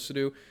what it's supposed to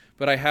do.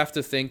 But I have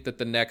to think that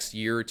the next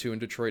year or two in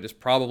Detroit is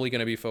probably going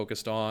to be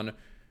focused on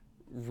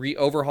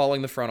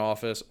overhauling the front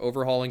office,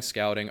 overhauling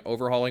scouting,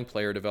 overhauling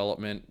player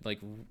development, like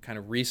kind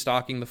of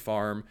restocking the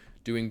farm,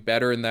 doing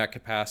better in that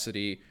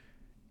capacity,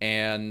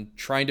 and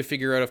trying to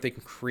figure out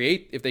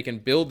if they can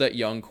build that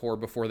young core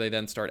before they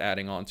then start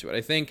adding on to it.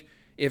 I think,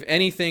 if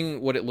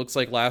anything, what it looks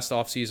like last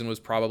offseason was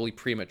probably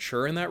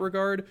premature in that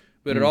regard,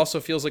 but it also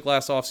feels like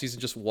last offseason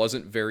just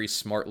wasn't very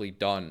smartly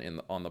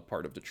done on the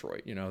part of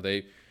Detroit.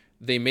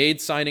 They made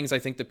signings I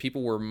think that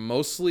people were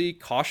mostly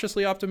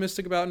cautiously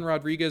optimistic about in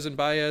Rodriguez and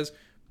Baez,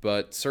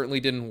 but certainly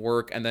didn't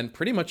work, and then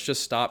pretty much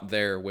just stopped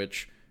there,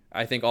 which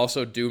I think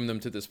also doomed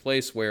them to this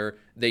place where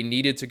they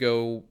needed to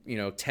go,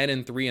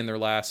 10-3 in their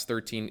last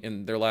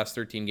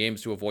 13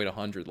 games to avoid a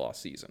 100-loss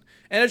season.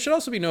 And it should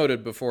also be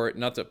noted before,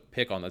 not to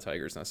pick on the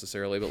Tigers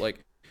necessarily, but like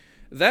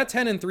that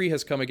 10-3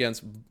 has come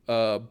against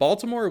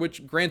Baltimore,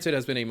 which granted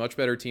has been a much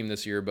better team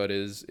this year, but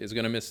is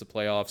going to miss the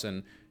playoffs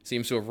and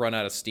seems to have run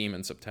out of steam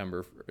in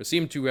September.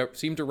 Seem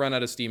to run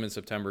out of steam in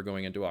September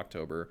going into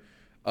October.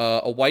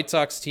 A White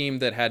Sox team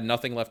that had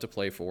nothing left to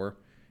play for,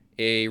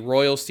 a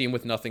Royals team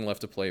with nothing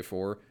left to play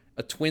for,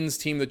 a Twins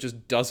team that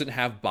just doesn't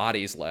have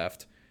bodies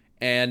left,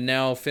 and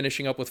now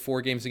finishing up with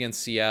 4 games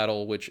against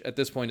Seattle, which at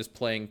this point is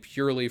playing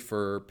purely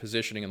for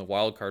positioning in the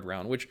wild card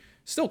round, which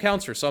still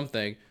counts for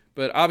something,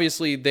 but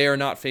obviously they are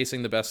not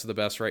facing the best of the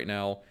best right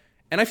now.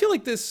 And I feel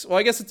like this, well,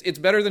 I guess it's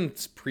better than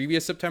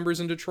previous Septembers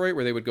in Detroit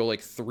where they would go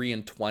like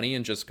 3-20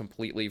 and just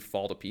completely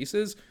fall to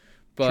pieces.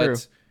 But True.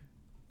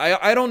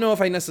 I don't know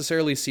if I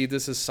necessarily see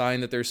this as a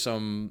sign that there's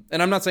some,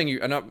 and I'm not saying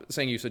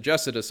you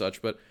suggested as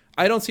such, but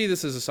I don't see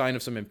this as a sign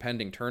of some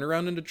impending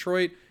turnaround in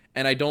Detroit,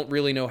 and I don't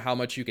really know how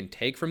much you can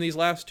take from these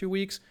last 2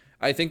 weeks.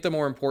 I think the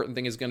more important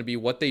thing is going to be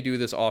what they do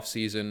this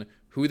offseason,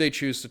 who they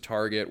choose to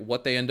target,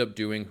 what they end up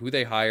doing, who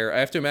they hire. I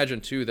have to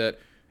imagine, too, that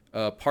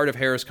part of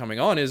Harris coming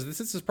on is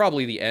this is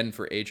probably the end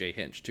for A.J.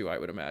 Hinch, too, I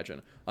would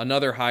imagine.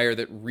 Another hire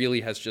that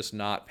really has just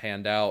not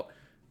panned out.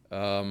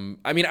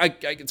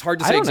 It's hard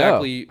to say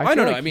exactly. I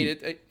don't know. I mean,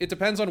 it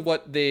depends on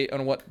what the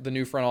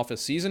new front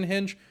office sees in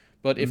Hinch.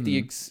 But if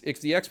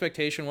the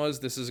expectation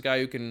was this is a guy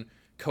who can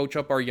coach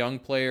up our young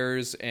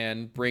players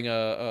and bring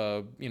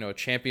a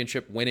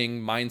championship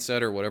winning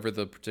mindset or whatever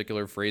the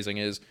particular phrasing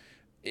is,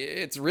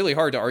 it's really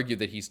hard to argue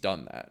that he's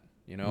done that.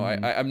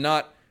 I'm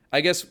not.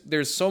 I guess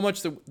there's so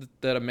much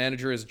that a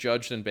manager is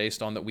judged and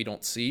based on that we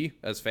don't see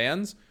as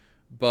fans.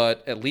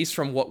 But at least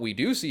from what we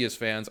do see as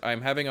fans,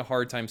 I'm having a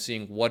hard time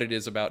seeing what it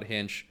is about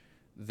Hinch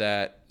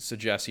that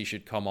suggests he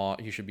should come on.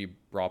 He should be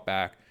brought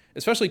back.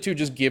 Especially, too,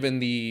 just given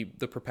the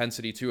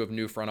propensity, too, of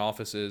new front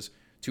offices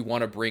to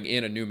want to bring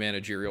in a new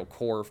managerial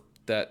core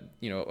that,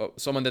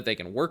 someone that they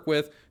can work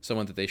with,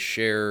 someone that they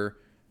share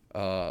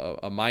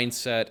a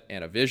mindset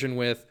and a vision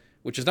with,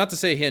 which is not to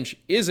say Hinch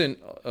isn't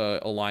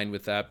aligned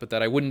with that, but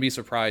that I wouldn't be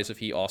surprised if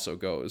he also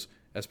goes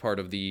as part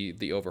of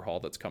the overhaul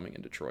that's coming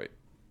in Detroit.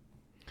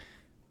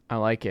 I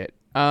like it.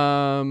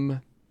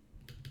 Where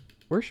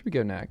should we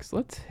go next?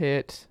 Let's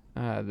hit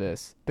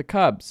this. The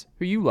Cubs,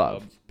 who you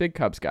love. Big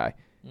Cubs guy.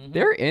 Mm-hmm.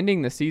 They're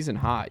ending the season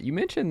hot. You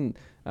mentioned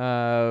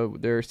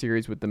their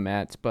series with the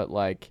Mets, but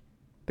like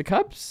the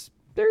Cubs,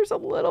 there's a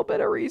little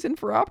bit of reason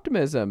for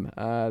optimism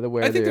the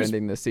way they're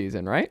ending the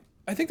season, right?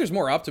 I think there's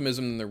more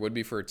optimism than there would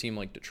be for a team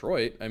like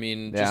Detroit. I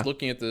mean, just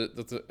looking at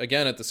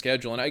the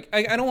schedule, and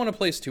I don't want to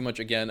place too much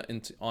again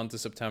onto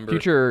September.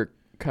 Future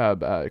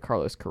Cub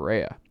Carlos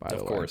Correa, by the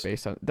way. Of course.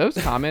 Based on those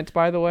comments,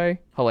 by the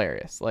way,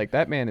 hilarious. Like,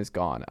 that man is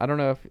gone. I don't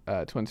know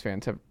if Twins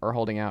fans are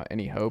holding out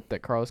any hope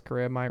that Carlos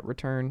Correa might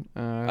return.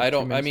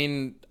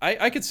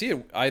 I could see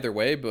it either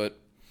way, but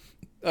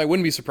I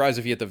wouldn't be surprised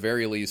if he at the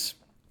very least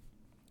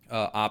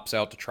opts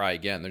out to try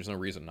again. There's no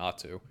reason not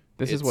to.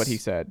 This is what he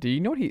said. Do you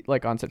know what he,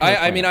 like, on September?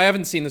 I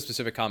haven't seen the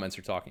specific comments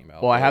you're talking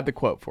about. Well, I have the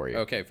quote for you.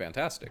 Okay,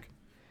 fantastic.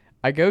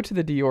 I go to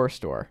the Dior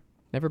store.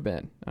 Never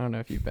been. I don't know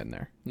if you've been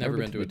there. Never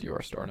been to a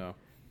Dior store, no.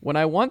 When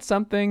I want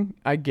something,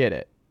 I get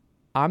it.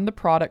 I'm the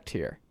product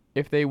here.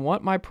 If they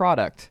want my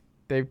product,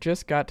 they've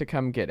just got to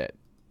come get it.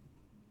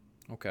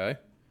 Okay.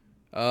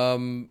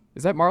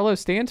 Is that Marlo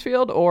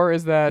Stansfield or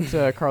is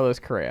that Carlos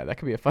Correa? That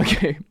could be a fun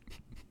game.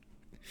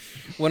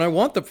 When they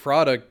want the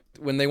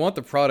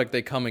product,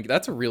 they come and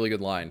that's a really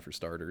good line for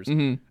starters.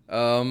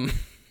 Mm-hmm.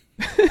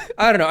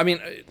 I don't know. I mean,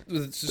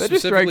 that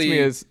just strikes me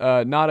as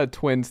not a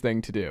Twins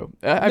thing to do.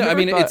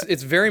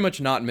 It's very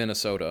much not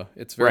Minnesota.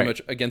 It's very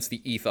much against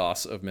the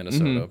ethos of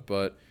Minnesota,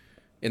 but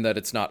in that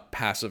it's not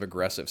passive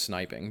aggressive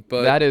sniping.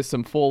 But that is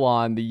some full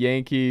on the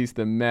Yankees,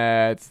 the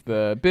Mets,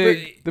 the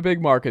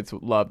big markets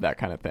love that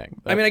kind of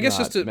thing. I guess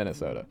just to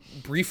Minnesota.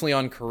 Briefly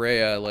on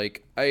Correa,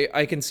 like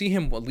I can see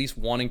him at least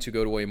wanting to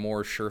go to a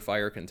more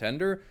surefire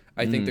contender.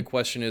 I think the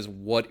question is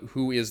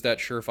who is that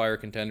surefire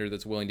contender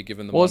that's willing to give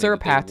him the money? Well, is there a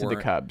path to the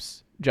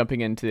Cubs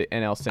jumping into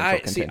NL Central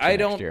contention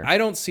next year? I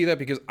don't see that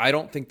because I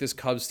don't think this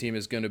Cubs team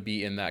is going to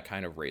be in that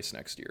kind of race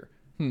next year.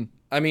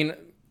 I mean,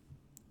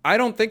 I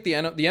don't think the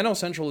NL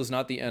Central is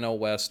not the NL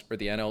West or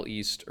the NL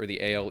East or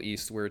the AL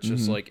East where it's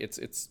just like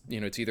it's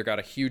either got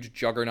a huge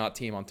juggernaut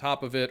team on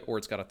top of it or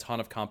it's got a ton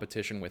of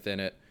competition within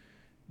it.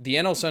 The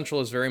NL Central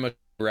is very much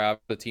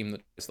the team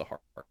that is the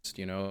hardest.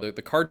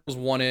 The Cardinals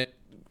won it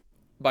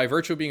by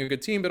virtue of being a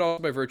good team, but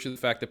also by virtue of the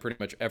fact that pretty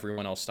much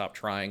everyone else stopped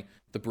trying,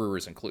 the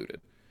Brewers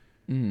included.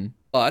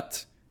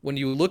 But when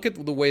you look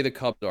at the way the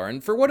Cubs are,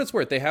 and for what it's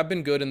worth, they have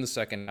been good in the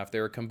second half.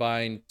 They were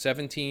combined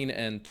 17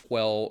 and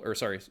 12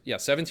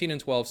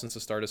 since the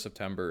start of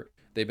September.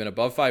 They've been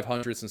above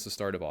 500 since the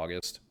start of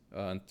August,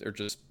 or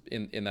just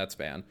in that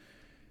span.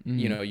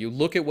 You know, you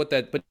look at what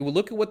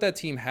that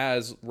team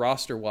has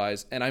roster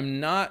wise, and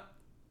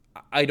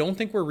I don't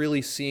think we're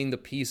really seeing the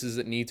pieces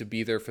that need to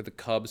be there for the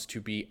Cubs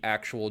to be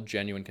actual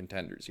genuine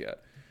contenders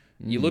yet.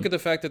 You look at the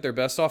fact that their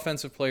best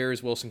offensive player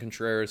is Wilson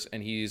Contreras,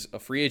 and he's a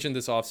free agent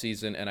this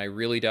offseason, and I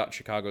really doubt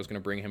Chicago is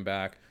going to bring him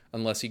back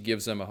unless he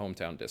gives them a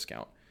hometown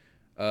discount.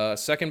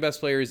 Second best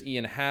player is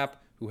Ian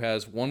Happ, who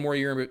has one more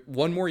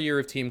year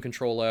of team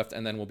control left,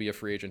 and then will be a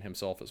free agent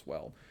himself as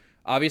well.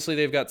 Obviously,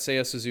 they've got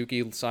Seiya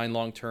Suzuki signed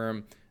long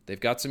term. They've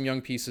got some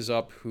young pieces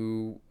up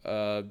who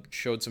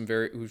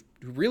who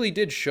really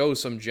did show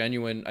some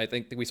genuine. I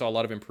think we saw a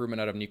lot of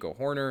improvement out of Nico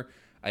Horner.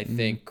 I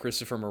think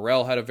Christopher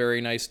Morel had a very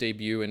nice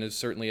debut and is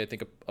certainly, I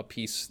think, a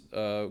piece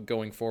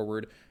going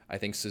forward. I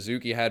think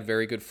Suzuki had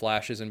very good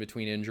flashes in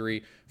between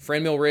injury.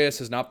 Franmil Reyes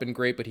has not been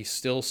great, but he's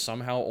still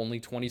somehow only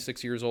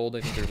 26 years old.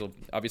 I think there's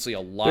obviously a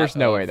lot. There's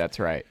no way that's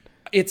right.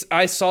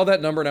 I saw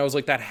that number and I was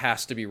like, that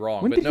has to be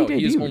wrong. When but did no, he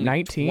debut? he's only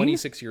 19?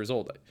 26 years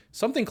old.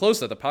 Something close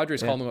to that. The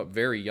Padres called him up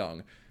very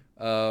young.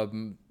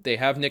 They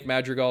have Nick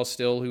Madrigal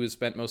still, who has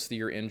spent most of the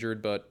year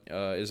injured, but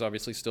is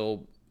obviously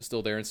still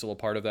there and still a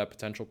part of that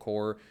potential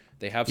core.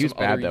 He was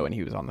bad though when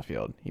he was on the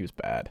field. He was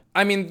bad.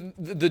 I mean,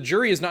 the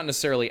jury is not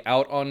necessarily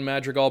out on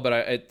Madrigal, but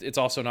it's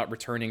also not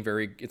returning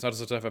it's not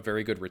such a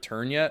very good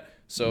return yet.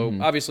 So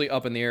obviously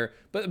up in the air.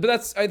 But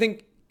that's, I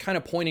think, kind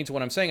of pointing to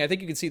what I'm saying. I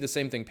think you can see the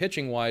same thing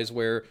pitching wise,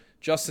 where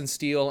Justin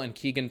Steele and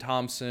Keegan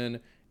Thompson,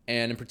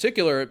 and in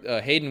particular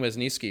Hayden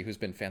Wesneski, who's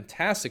been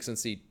fantastic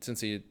since he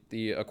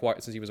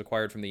was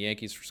acquired from the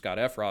Yankees for Scott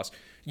Efros.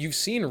 You've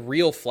seen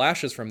real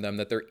flashes from them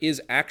that there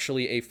is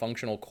actually a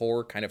functional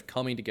core kind of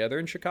coming together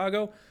in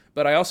Chicago.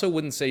 But I also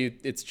wouldn't say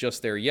it's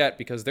just there yet,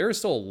 because there is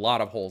still a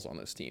lot of holes on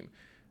this team.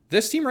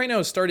 This team right now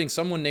is starting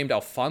someone named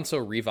Alfonso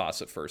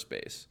Rivas at first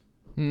base.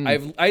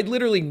 I'd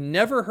literally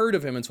never heard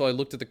of him until I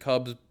looked at the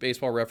Cubs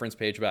baseball reference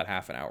page about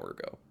half an hour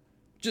ago.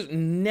 Just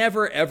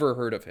never, ever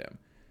heard of him.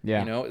 Yeah.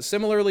 You know,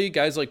 similarly,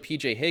 guys like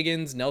PJ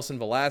Higgins, Nelson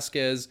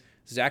Velasquez,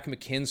 Zach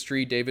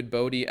McKinstry, David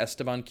Bodie,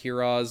 Esteban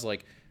Quiroz,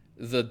 like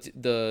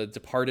the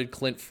departed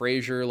Clint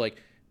Frazier,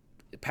 like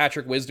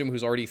Patrick Wisdom,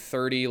 who's already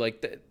 30,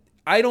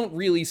 I don't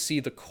really see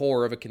the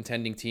core of a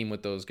contending team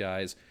with those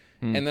guys.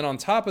 And then on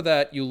top of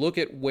that, you look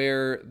at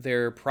where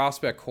their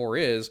prospect core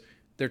is.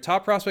 Their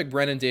top prospect,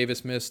 Brennan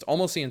Davis, missed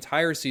almost the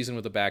entire season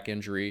with a back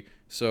injury,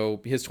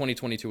 so his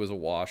 2022 was a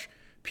wash.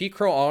 Pete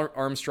Crow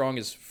Armstrong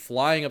is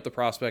flying up the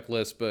prospect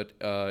list, but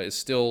is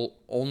still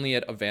only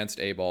at advanced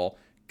A-ball.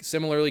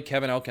 Similarly,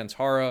 Kevin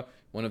Alcantara,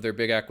 one of their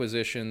big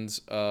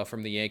acquisitions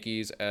from the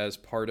Yankees as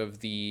part of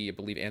the, I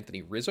believe,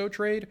 Anthony Rizzo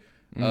trade,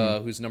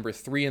 who's number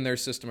 3 in their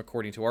system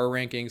according to our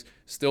rankings,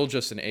 still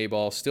just an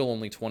A-ball, still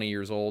only 20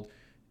 years old.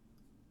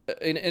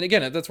 And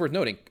again, that's worth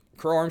noting.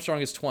 Crow Armstrong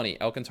is 20.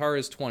 Alcantara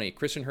is 20.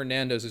 Christian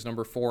Hernandez, who's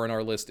number 4 on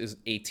our list, is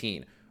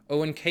 18.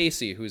 Owen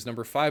Casey, who's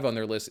number 5 on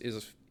their list,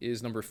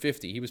 is number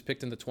 50. He was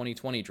picked in the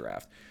 2020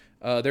 draft.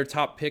 Their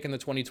top pick in the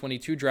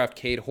 2022 draft,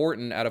 Cade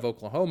Horton out of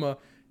Oklahoma,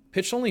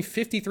 pitched only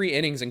 53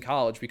 innings in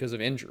college because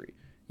of injury.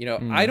 You know,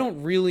 I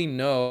don't really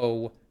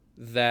know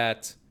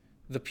that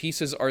the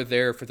pieces are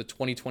there for the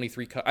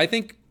 2023 Cubs. I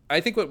think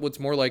what's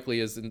more likely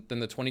is than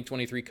the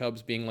 2023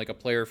 Cubs being like a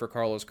player for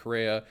Carlos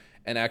Correa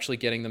and actually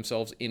getting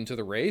themselves into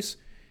the race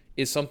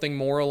is something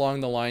more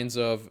along the lines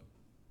of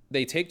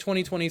they take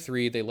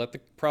 2023, they let the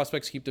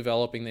prospects keep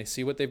developing, they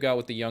see what they've got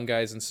with the young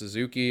guys in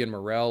Suzuki and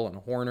Morel and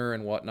Horner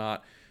and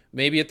whatnot.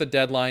 Maybe at the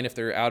deadline, if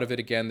they're out of it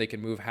again, they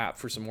can move Happ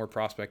for some more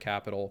prospect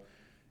capital.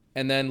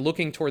 And then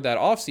looking toward that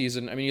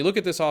offseason, I mean, you look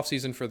at this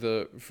offseason for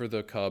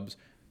the Cubs,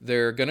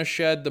 they're going to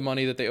shed the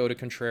money that they owe to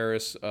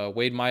Contreras.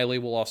 Wade Miley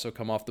will also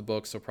come off the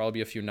books, so probably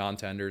be a few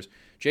non-tenders.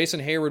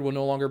 Jason Hayward will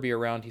no longer be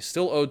around. He's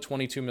still owed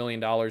 $22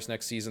 million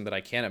next season that I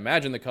can't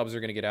imagine the Cubs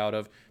are going to get out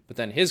of, but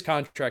then his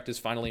contract is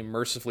finally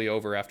mercifully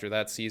over after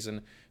that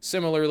season.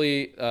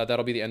 Similarly,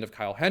 that'll be the end of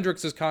Kyle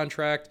Hendricks'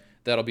 contract.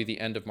 That'll be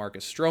the end of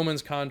Marcus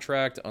Stroman's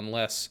contract,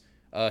 unless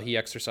he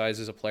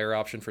exercises a player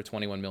option for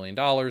 $21 million,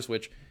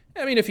 which,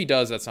 I mean, if he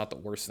does, that's not the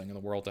worst thing in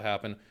the world to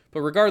happen.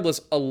 But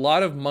regardless, a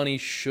lot of money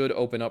should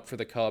open up for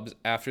the Cubs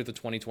after the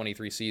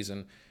 2023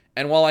 season.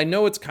 And while I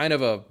know it's kind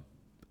of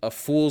a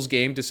fool's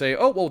game to say,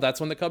 oh, well, that's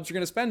when the Cubs are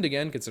going to spend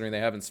again, considering they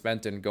haven't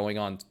spent in going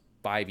on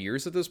 5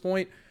 years at this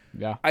point,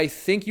 yeah, I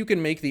think you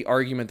can make the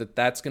argument that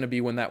that's going to be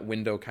when that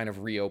window kind of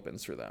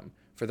reopens for them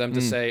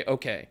to say,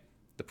 okay,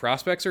 the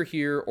prospects are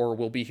here or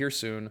will be here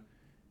soon.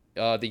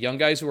 The young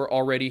guys who are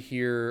already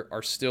here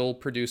are still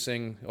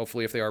producing,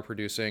 hopefully if they are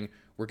producing.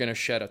 We're going to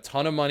shed a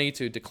ton of money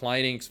to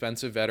declining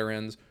expensive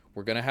veterans.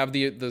 We're going to have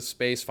the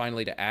space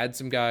finally to add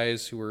some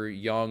guys who are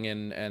young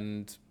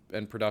and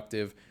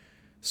productive.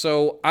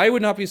 So I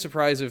would not be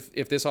surprised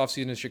if this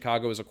offseason in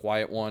Chicago is a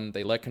quiet one.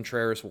 They let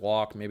Contreras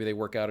walk. Maybe they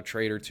work out a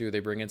trade or two. They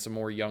bring in some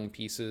more young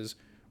pieces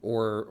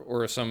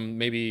or some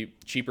maybe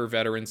cheaper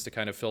veterans to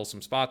kind of fill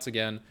some spots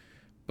again.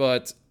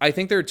 But I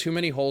think there are too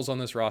many holes on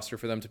this roster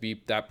for them to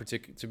be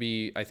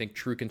I think,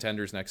 true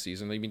contenders next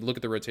season. I mean, look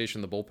at the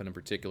rotation, the bullpen in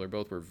particular.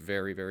 Both were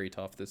very, very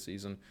tough this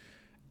season.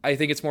 I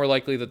think it's more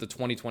likely that the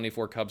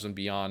 2024 Cubs and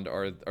beyond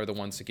are the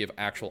ones to give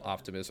actual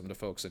optimism to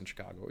folks in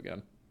Chicago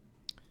again.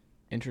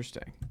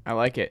 Interesting. I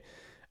like it.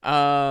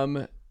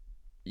 We'll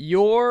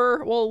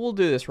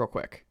do this real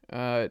quick.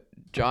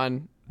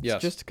 John,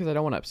 yes. Just because I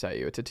don't want to upset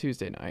you. It's a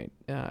Tuesday night.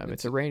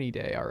 It's a rainy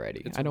day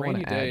already. I don't want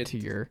to add to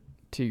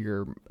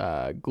your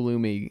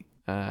gloomy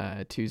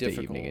Tuesday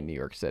evening in New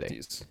York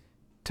City.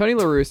 Tony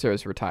La Russa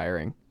is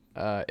retiring.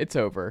 It's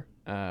over.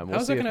 We'll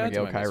see if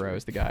Miguel Cairo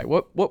is the guy.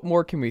 What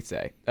more can we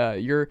say?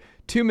 Your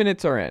 2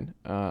 minutes are in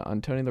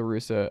on Tony La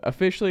Russa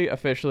officially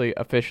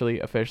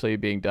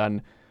being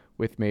done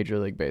with Major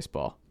League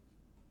Baseball.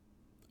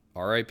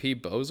 R.I.P.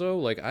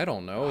 Bozo? Like, I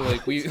don't know.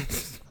 Like,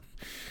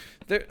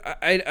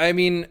 I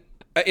mean,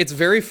 it's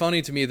very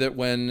funny to me that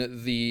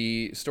when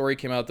the story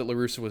came out that La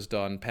Russa was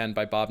done, penned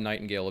by Bob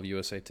Nightingale of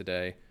USA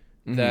Today,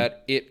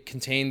 that it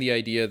contained the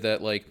idea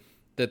that, like,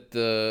 that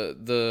the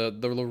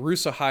La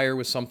Russa hire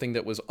was something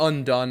that was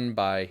undone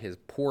by his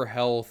poor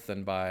health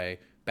and by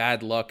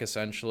bad luck,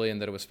 essentially,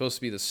 and that it was supposed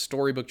to be the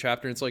storybook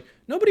chapter. And it's like,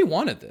 nobody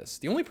wanted this.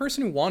 The only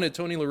person who wanted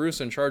Tony La Russa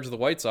in charge of the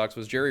White Sox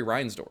was Jerry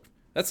Reinsdorf.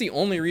 That's the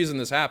only reason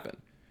this happened.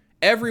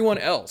 Everyone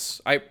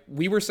else,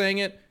 we were saying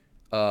it,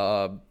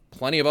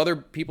 plenty of other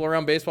people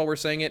around baseball were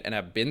saying it and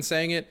have been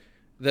saying it,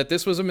 that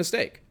this was a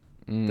mistake.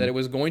 That it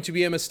was going to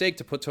be a mistake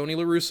to put Tony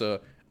La Russa,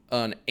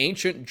 an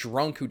ancient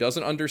drunk who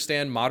doesn't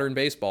understand modern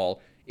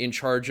baseball, in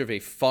charge of a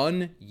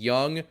fun,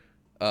 young,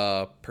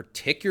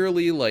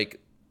 particularly like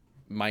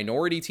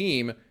minority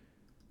team.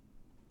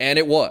 And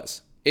it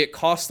was. It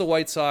cost the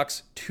White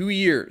Sox 2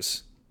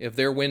 years of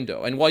their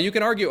window. And while you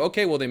can argue,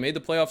 okay, well, they made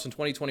the playoffs in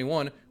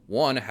 2021.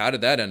 One, how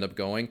did that end up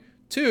going?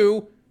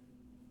 Two,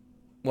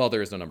 well,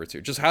 there is no number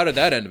two. Just how did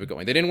that end up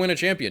going? They didn't win a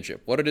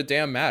championship. What did it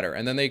damn matter?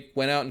 And then they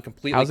went out and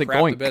completely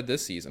crapped the bed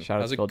this season.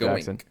 How's it going?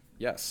 Jackson.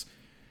 Yes.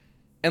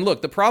 And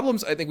look, the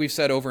problems, I think we've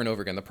said over and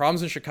over again, the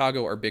problems in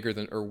Chicago are bigger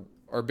than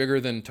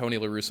Tony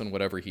La Russa and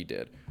whatever he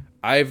did.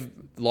 I've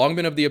long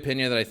been of the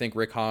opinion that I think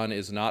Rick Hahn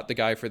is not the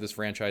guy for this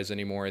franchise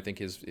anymore. I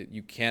think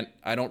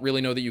I don't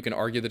really know that you can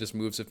argue that his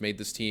moves have made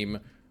this team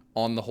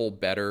on the whole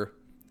better.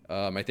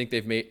 I think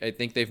they've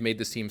made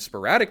this team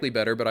sporadically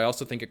better, but I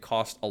also think it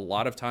cost a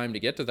lot of time to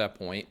get to that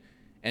point.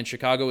 And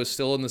Chicago is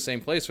still in the same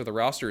place where the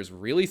roster is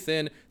really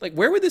thin. Like,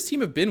 where would this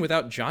team have been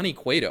without Johnny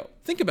Cueto?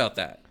 Think about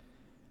that.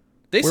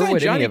 They signed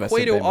Johnny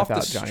Cueto off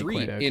the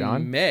street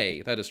in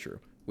May. That is true.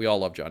 We all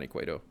love Johnny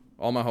Cueto.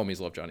 All my homies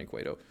love Johnny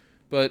Cueto.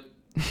 But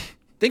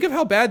think of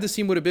how bad this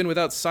team would have been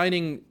without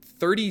signing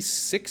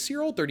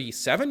 36-year-old,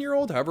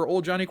 37-year-old, however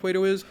old Johnny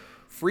Cueto is,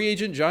 free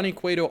agent Johnny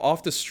Cueto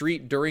off the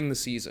street during the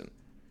season.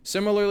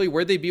 Similarly,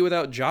 where'd they be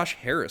without Josh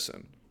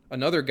Harrison,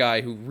 another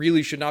guy who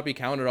really should not be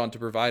counted on to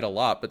provide a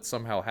lot, but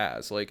somehow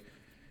has. Like,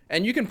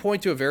 and you can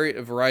point to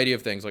a variety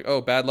of things, like,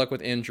 oh, bad luck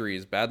with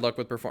injuries, bad luck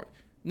with performance.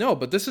 No,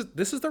 but this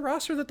is the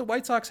roster that the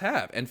White Sox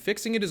have, and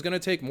fixing it is going to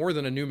take more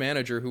than a new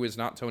manager who is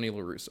not Tony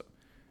La Russa.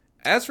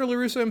 As for La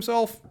Russa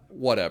himself,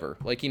 whatever.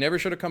 Like, he never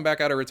should have come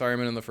back out of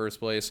retirement in the first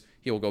place.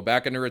 He will go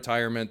back into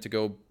retirement to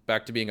go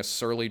back to being a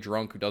surly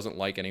drunk who doesn't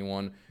like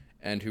anyone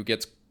and who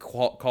gets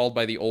called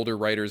by the older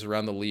writers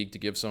around the league to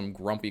give some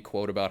grumpy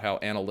quote about how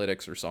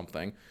analytics or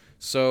something.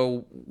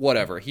 So,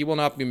 whatever. He will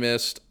not be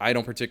missed. I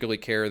don't particularly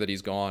care that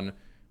he's gone.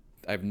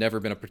 I've never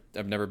been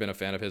a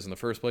fan of his in the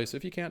first place,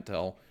 if you can't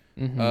tell.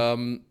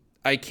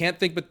 I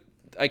can't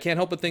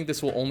help but think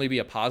this will only be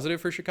a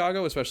positive for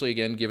Chicago, especially,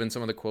 again, given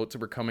some of the quotes that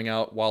were coming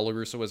out while La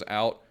Russa was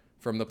out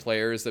from the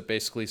players that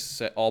basically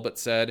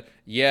said,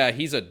 yeah,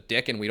 he's a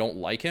dick and we don't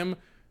like him.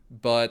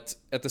 But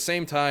at the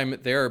same time,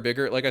 there are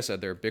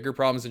bigger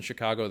problems in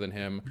Chicago than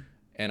him.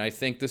 And I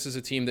think this is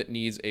a team that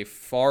needs a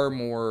far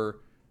more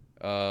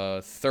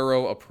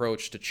thorough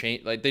approach to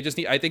change. Like,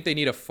 I think they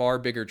need a far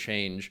bigger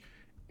change.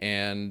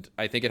 And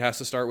I think it has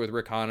to start with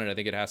Rick Hahn, and I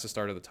think it has to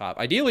start at the top.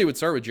 Ideally, it would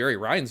start with Jerry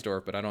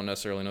Reinsdorf, but I don't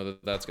necessarily know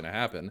that that's going to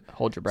happen.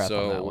 Hold your breath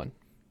on that one.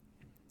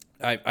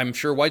 I'm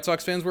sure White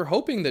Sox fans were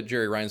hoping that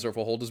Jerry Reinsdorf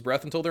will hold his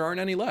breath until there aren't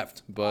any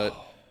left. But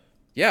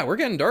yeah, we're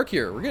getting dark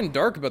here. We're getting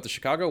dark about the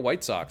Chicago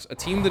White Sox, a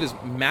team that is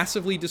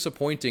massively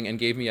disappointing and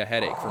gave me a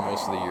headache for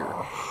most of the year.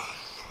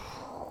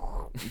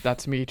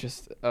 That's me,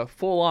 just a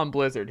full-on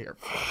blizzard here.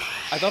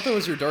 I thought that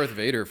was your Darth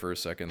Vader for a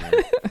second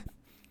there.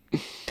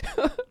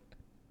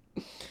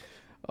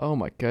 Oh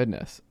my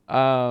goodness.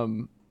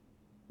 John,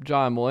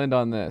 we'll end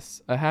on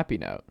this. A happy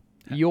note.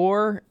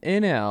 Your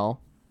NL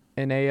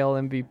and AL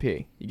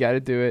MVP. You got to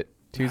do it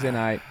Tuesday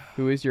night.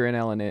 Who is your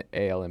NL and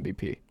AL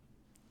MVP?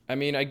 I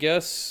mean,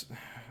 it's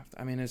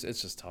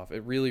just tough.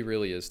 It really,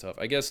 really is tough.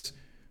 I guess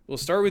we'll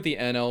start with the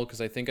NL because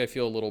I think I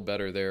feel a little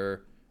better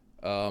there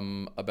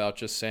about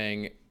just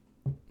saying.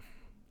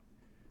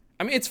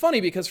 I mean, it's funny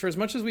because for as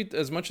much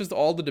as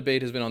all the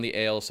debate has been on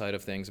the AL side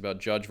of things about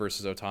Judge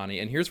versus Ohtani,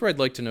 and here's where I'd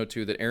like to know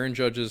too that Aaron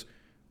Judge's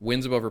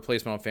wins above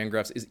replacement on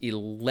Fangraphs is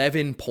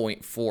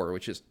 11.4,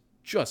 which is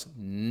just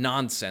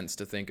nonsense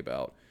to think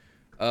about.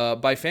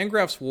 By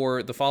Fangraphs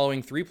WAR, the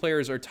following three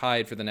players are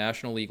tied for the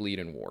National League lead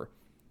in WAR: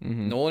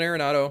 Nolan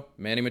Arenado,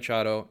 Manny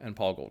Machado, and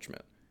Paul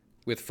Goldschmidt,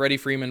 with Freddie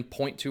Freeman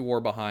 0.2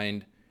 WAR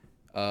behind.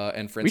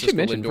 and We Francisco should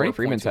mention Lindor Freddie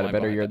Freeman's had a point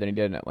better behind year them. than he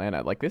did in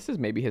Atlanta. Like, this is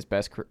maybe his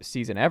best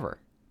season ever.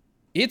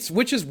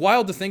 Which is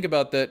wild to think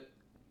about that.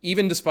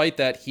 Even despite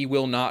that, he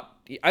will not.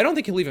 I don't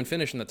think he'll even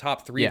finish in the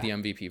top three of the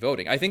MVP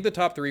voting. I think the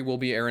top three will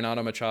be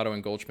Arenado, Machado,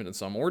 and Goldschmidt in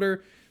some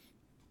order.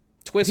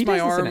 Twist He my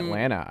does this arm. in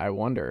Atlanta. I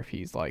wonder if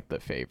he's like the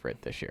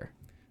favorite this year.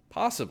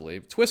 Possibly.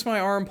 Twist my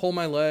arm, pull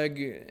my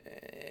leg.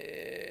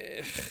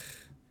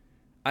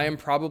 I am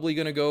probably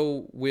going to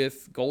go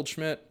with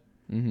Goldschmidt.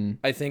 Mm-hmm.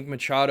 I think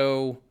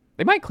Machado.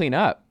 They might clean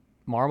up.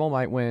 Marmol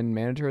might win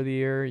Manager of the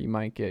Year. You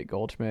might get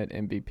Goldschmidt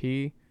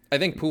MVP. I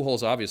think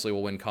Pujols obviously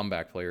will win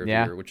Comeback Player of the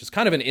Yeah. Year, which is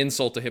kind of an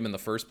insult to him in the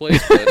first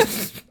place. But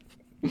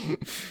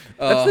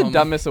That's the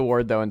dumbest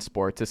award, though, in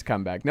sports, is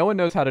comeback. No one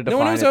knows how to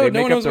define it. They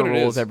make up the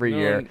rules every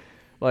year.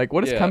 Like,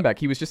 what is comeback?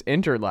 He was just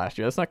injured last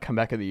year. That's not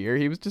comeback of the year.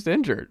 He was just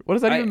injured. What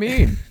does that even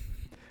mean?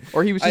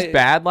 Or he was just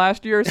bad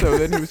last year, so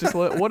then he was just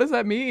what does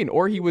that mean?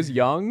 Or he was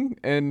young,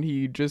 and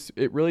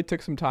it really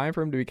took some time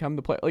for him to become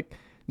the player. Like,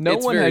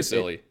 it's very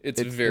silly.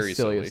 It's very the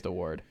silliest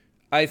award.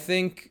 I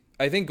think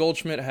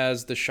Goldschmidt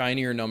has the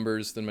shinier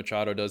numbers than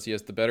Machado does. He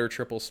has the better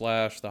triple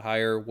slash, the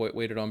higher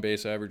weighted on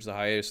base average, the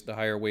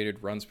higher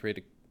weighted runs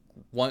created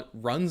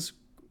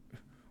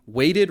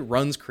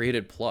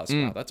plus.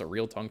 Wow, that's a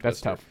real tongue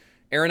twister. That's tough.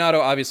 Arenado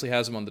obviously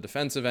has him on the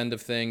defensive end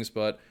of things,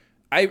 but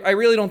I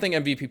really don't think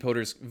MVP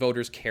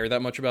voters care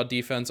that much about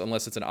defense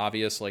unless it's an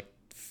obvious like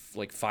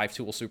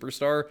 5-tool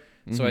superstar.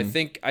 Mm-hmm. So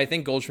I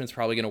think Goldschmidt's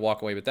probably going to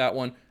walk away with that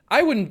one.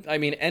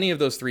 Any of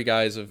those three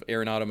guys of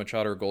Arenado,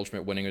 Machado, or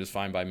Goldschmidt winning is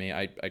fine by me.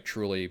 I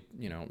truly,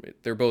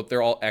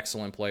 they're all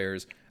excellent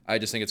players. I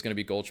just think it's going to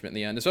be Goldschmidt in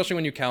the end, especially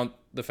when you count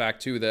the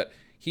fact too that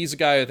he's a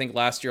guy I think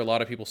last year a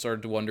lot of people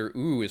started to wonder,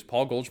 is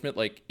Paul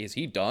Goldschmidt, is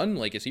he done?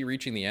 Is he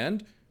reaching the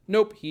end?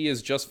 Nope, he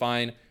is just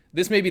fine.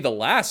 This may be the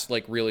last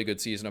really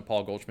good season of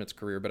Paul Goldschmidt's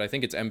career, but I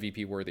think it's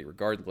MVP worthy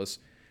regardless.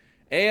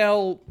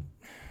 AL,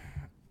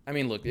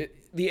 look,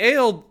 the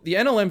NL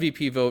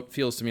MVP vote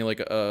feels to me like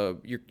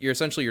you're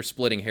essentially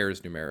splitting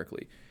hairs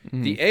numerically.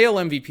 Mm-hmm. The AL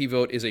MVP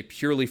vote is a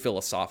purely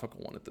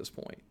philosophical one at this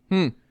point.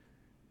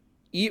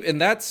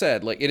 And that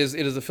said, it is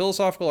a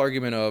philosophical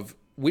argument of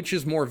which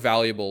is more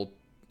valuable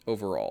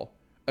overall.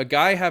 A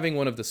guy having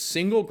one of the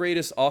single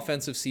greatest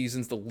offensive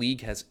seasons the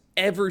league has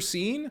ever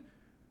seen,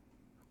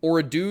 or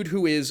a dude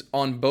who is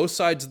on both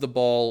sides of the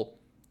ball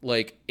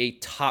a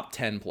top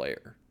 10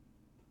 player.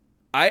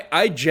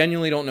 I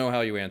genuinely don't know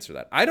how you answer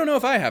that. I don't know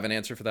if I have an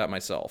answer for that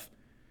myself.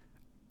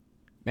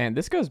 Man,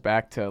 this goes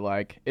back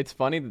to it's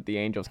funny that the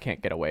Angels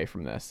can't get away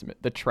from this.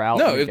 The Trout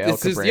Miguel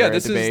Cabrera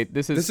debate.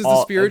 This is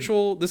the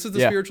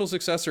spiritual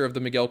successor of the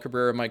Miguel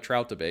Cabrera Mike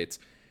Trout debates.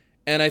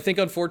 And I think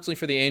unfortunately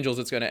for the Angels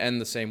it's going to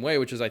end the same way,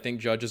 which is I think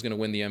Judge is going to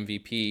win the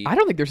MVP. I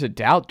don't think there's a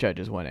doubt Judge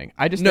is winning.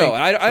 I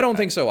don't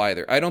think so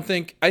either. I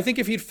think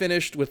if he'd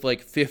finished with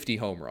 50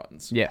 home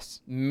runs,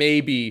 yes,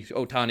 maybe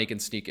Ohtani can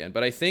sneak in,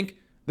 but I think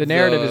the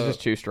narrative is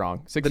just too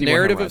strong. The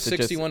narrative of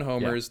 61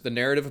 homers, the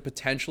narrative of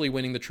potentially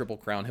winning the Triple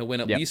Crown. He'll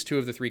win at least two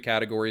of the three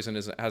categories and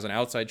has an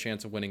outside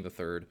chance of winning the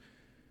third.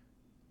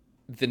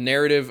 The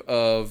narrative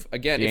of,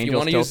 again, the if Angels you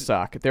want to use...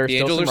 suck. There are the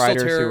still Angels some are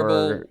writers still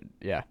terrible. who are...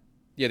 Yeah.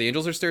 Yeah, the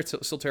Angels are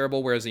still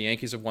terrible, whereas the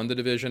Yankees have won the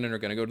division and are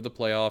going to go to the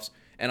playoffs.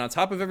 And on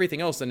top of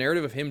everything else, the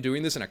narrative of him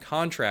doing this in a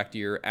contract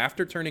year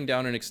after turning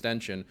down an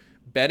extension,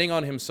 betting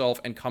on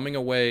himself, and coming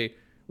away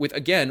with,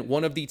 again,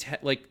 one of the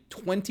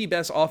 20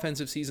 best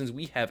offensive seasons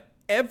we have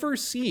ever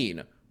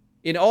seen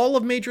in all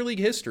of Major League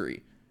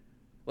history.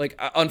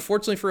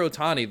 Unfortunately for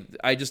Ohtani,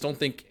 I just don't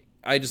think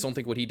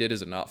what he did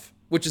is enough,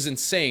 which is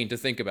insane to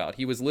think about.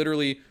 He was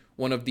literally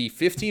one of the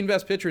 15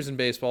 best pitchers in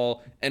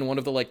baseball and one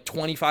of the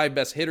 25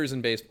 best hitters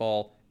in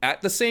baseball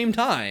at the same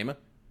time,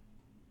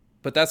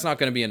 but that's not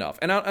going to be enough.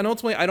 And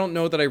ultimately, I don't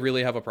know that I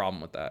really have a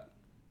problem with that.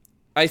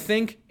 I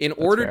think in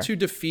order to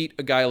defeat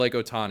a guy like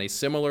Ohtani,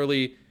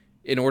 similarly,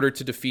 in order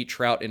to defeat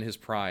Trout in his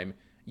prime,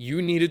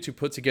 you needed to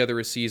put together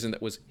a season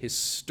that was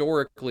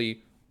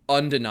historically,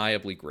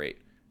 undeniably great.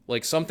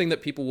 Something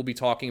that people will be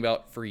talking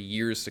about for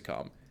years to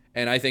come.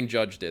 And I think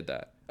Judge did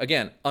that.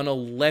 Again, an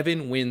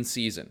 11-win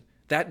season.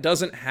 That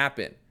doesn't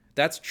happen.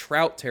 That's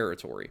Trout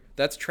territory.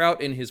 That's Trout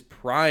in his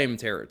prime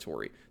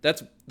territory.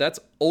 That's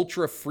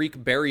ultra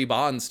freak Barry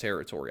Bonds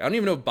territory. I don't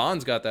even know if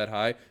Bonds got that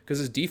high because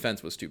his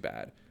defense was too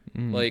bad.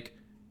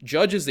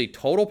 Judge is a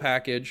total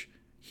package.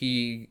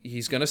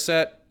 He's gonna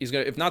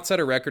if not set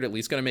a record, at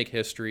least gonna make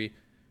history.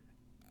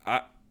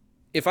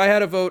 If I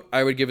had a vote,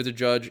 I would give it to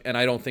Judge, and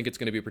I don't think it's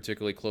going to be a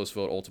particularly close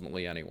vote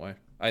ultimately anyway.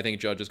 I think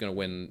Judge is going to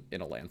win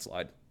in a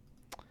landslide.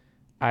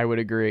 I would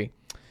agree.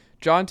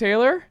 John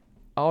Tayler,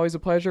 always a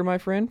pleasure, my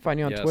friend. Find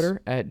you on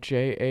Twitter at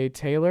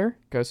JATaylor.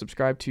 Go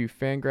subscribe to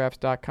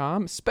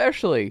Fangraphs.com,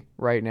 especially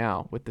right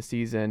now with the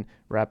season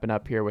wrapping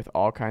up here with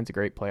all kinds of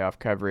great playoff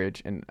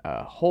coverage and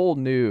a whole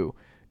new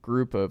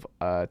group of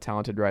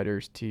talented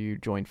writers to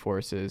join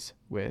forces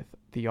with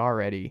the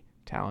already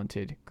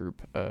talented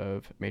group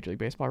of Major League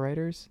Baseball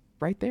writers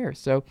right there.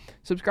 So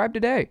subscribe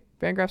today,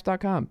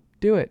 Fangraphs.com.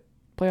 Do it.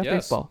 Playoff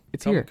baseball.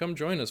 It's here. Come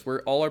join us.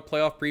 All our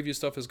playoff preview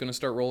stuff is going to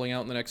start rolling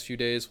out in the next few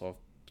days. We'll have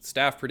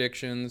staff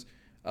predictions.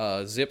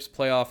 Zips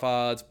playoff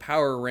odds,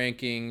 power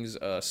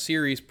rankings,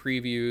 series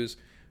previews.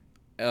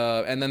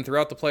 And then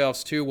throughout the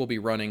playoffs too, we'll be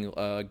running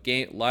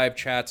live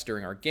chats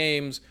during our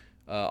games.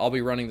 I'll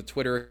be running the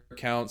Twitter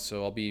account,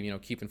 so I'll be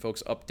keeping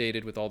folks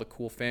updated with all the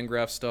cool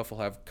Fangraphs stuff. We'll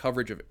have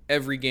coverage of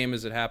every game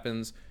as it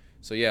happens.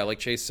 So yeah, like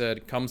Chase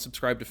said, come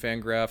subscribe to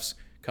Fangraphs.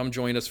 Come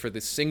join us for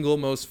the single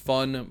most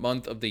fun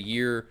month of the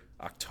year,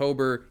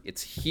 October.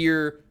 It's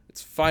here.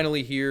 It's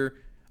finally here.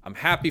 I'm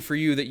happy for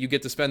you that you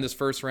get to spend this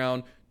first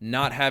round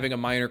not having a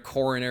minor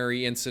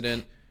coronary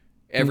incident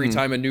every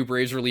time a new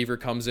Braves reliever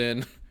comes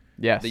in.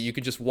 Yes. That you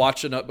could just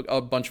watch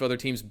a bunch of other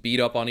teams beat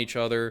up on each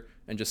other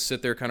and just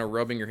sit there kind of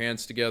rubbing your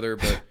hands together.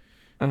 But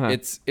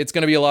it's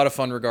going to be a lot of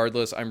fun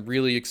regardless. I'm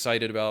really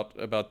excited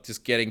about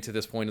just getting to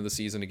this point of the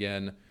season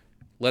again.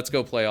 Let's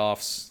go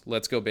playoffs.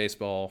 Let's go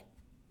baseball.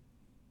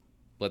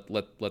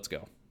 Let's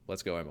go.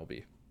 Let's go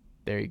MLB.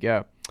 There you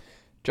go.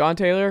 John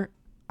Tayler,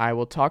 I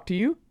will talk to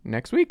you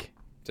next week.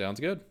 Sounds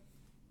good.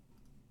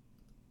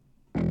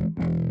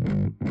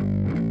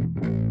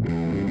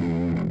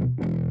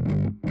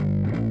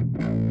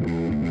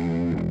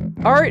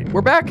 All right,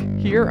 we're back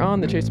here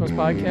on the Chase Thomas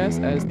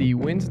podcast as the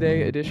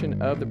Wednesday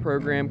edition of the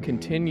program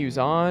continues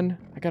on.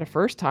 I got a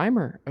first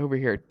timer over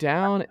here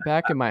down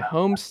back in my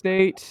home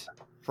state.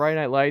 Friday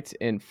Night Lights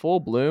in full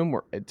bloom.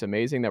 It's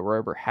amazing that we're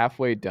over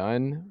halfway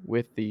done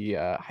with the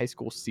high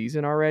school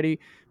season already.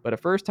 But a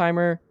first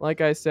timer,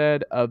 like I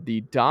said, of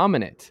the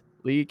dominant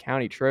Lee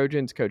County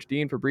Trojans. Coach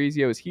Dean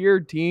Fabrizio is here.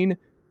 Dean,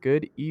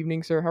 good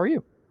evening, sir. How are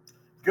you?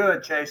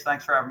 Good, Chase.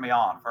 Thanks for having me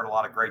on. I've heard a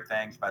lot of great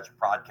things about your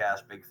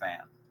podcast. Big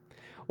fan.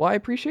 Well, I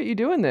appreciate you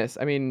doing this.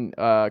 I mean,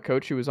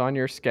 Coach, who was on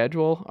your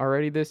schedule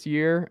already this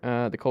year,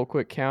 the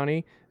Colquitt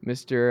County,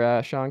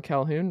 Mr. Sean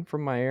Calhoun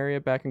from my area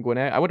back in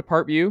Gwinnett. I went to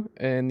Parkview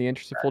in the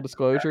interest of full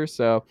disclosure,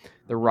 so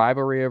the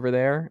rivalry over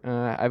there.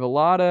 I have a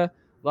lot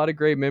of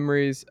great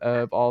memories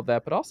of all of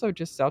that, but also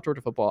just South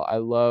Georgia football. I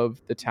love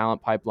the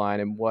talent pipeline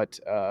and what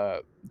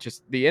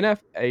just the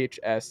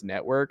NFHS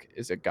network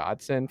is a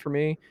godsend for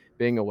me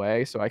being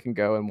away, so I can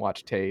go and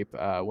watch tape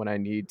when I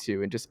need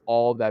to, and just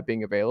all of that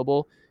being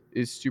available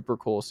is super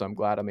cool. So I'm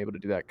glad I'm able to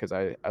do that because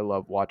I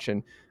love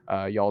watching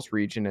y'all's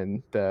region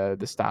and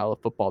the style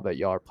of football that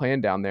y'all are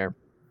playing down there.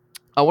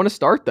 I want to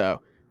start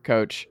though,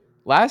 Coach.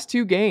 Last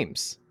two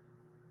games,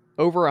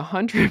 over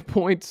 100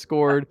 points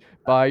scored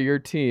by your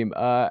team.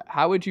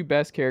 How would you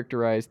best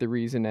characterize the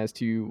reason as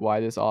to why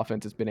this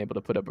offense has been able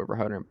to put up over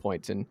 100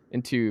 points in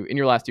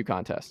your last two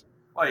contests?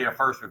 Well,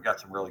 first we've got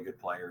some really good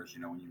players.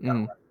 When you've got a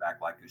running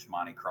back like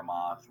Usmani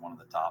Krama, who's one of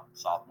the top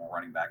sophomore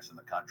running backs in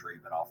the country,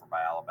 been offered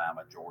by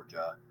Alabama,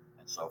 Georgia,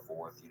 and so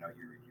forth. You've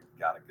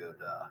got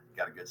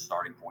a good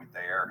starting point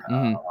there.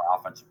 Our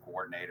offensive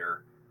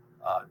coordinator,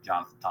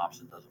 Jonathan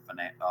Thompson,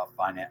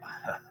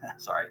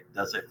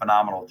 does a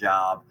phenomenal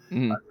job.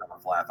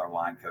 Flath, our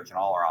line coach, and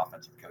all our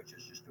offensive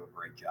coaches just do a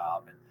great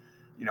job.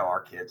 And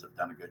our kids have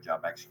done a good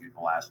job executing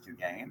the last two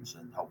games,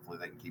 and hopefully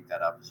they can keep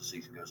that up as the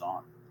season goes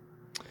on.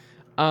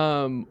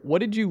 What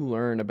did you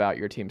learn about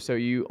your team? So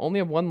you only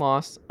have one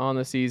loss on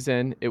the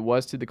season. It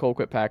was to the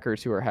Colquitt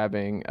Packers, who are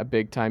having a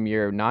big time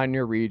year, not in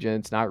your region.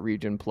 It's not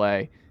region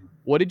play.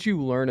 What did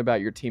you learn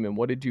about your team, and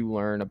what did you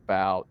learn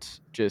about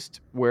just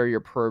where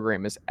your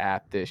program is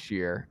at this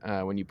year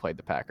when you played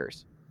the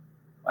Packers?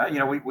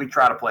 Well, we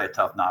try to play a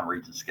tough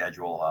non-region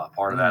schedule.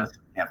 Part of that is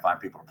we can't find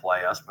people to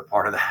play us, but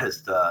part of that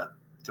is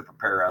to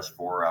prepare us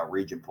for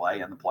region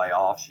play and the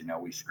playoffs.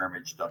 We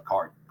scrimmaged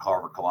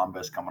Carver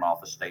Columbus coming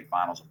off a state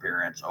finals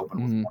appearance,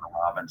 opened with Warner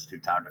Robins,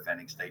 two-time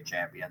defending state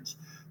champions.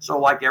 So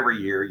like every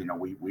year,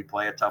 we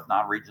play a tough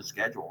non-region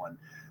schedule, and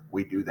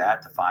we do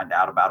that to find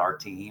out about our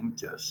team,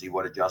 to see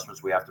what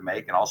adjustments we have to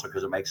make, and also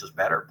because it makes us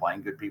better.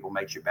 Playing good people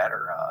makes you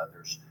better.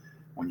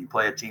 When you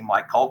play a team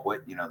like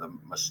Colquitt, the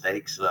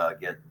mistakes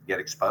get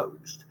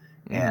exposed.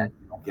 And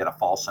you don't get a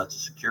false sense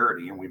of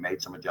security. And we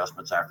made some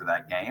adjustments after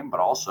that game, but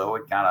also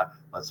it kind of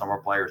let some of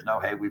our players know,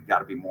 hey, we've got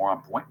to be more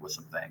on point with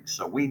some things.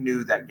 So we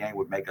knew that game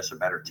would make us a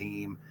better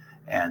team,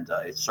 and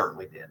it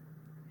certainly did.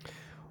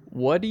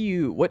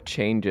 What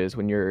changes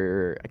when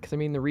because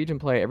the region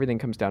play, everything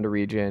comes down to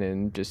region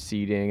and just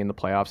seeding and the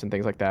playoffs and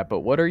things like that.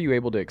 But what are you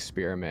able to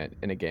experiment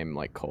in a game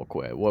like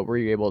Colquitt? What were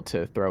you able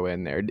to throw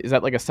in there? Is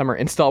that like a summer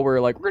install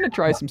where we're going to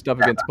try some stuff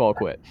against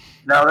Colquitt?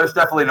 No, there's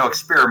definitely no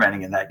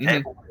experimenting in that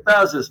game. What it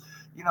does is,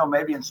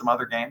 maybe in some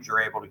other games you're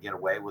able to get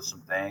away with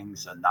some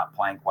things and not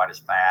playing quite as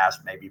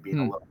fast, maybe being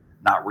a little,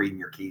 not reading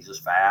your keys as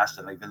fast.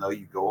 And even though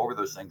you go over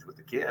those things with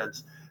the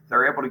kids,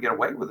 they're able to get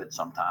away with it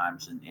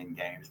sometimes in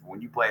games. But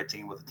when you play a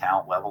team with the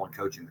talent level and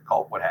coaching that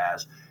Colquitt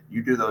has,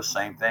 you do those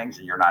same things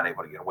and you're not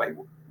able to get away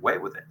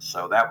with it.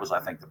 So that was, I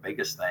think, the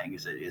biggest thing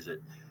is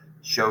it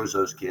shows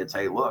those kids,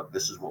 hey, look,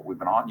 this is what we've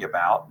been on you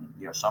about. And,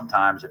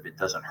 sometimes if it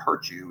doesn't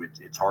hurt you,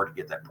 it's hard to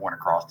get that point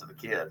across to the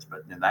kids.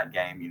 But in that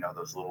game,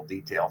 those little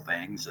detail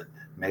things that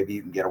maybe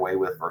you can get away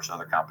with versus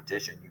other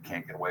competition, you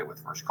can't get away with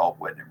versus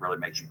Colquitt, and it really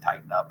makes you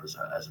tighten up as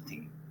a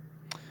team.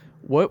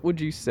 What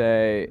would you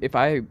say if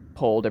I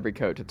polled every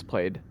coach that's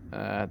played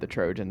the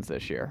Trojans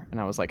this year, and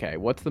I was like, hey,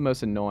 what's the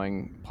most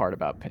annoying part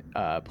about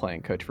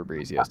playing Coach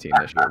Fabrizio's team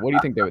this year? What do you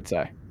think they would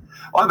say?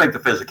 Well, I think the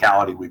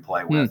physicality we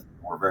play with.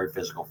 We're a very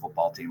physical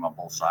football team on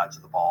both sides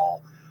of the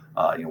ball.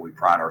 We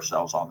pride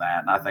ourselves on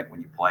that. And I think when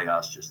you play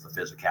us, just the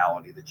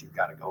physicality that you've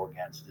got to go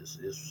against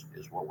is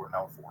what we're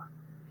known for.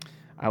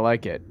 I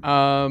like it.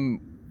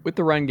 With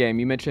the run game,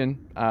 you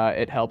mentioned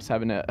it helps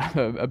having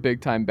a big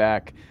time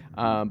back.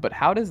 But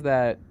how does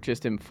that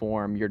just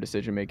inform your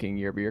decision making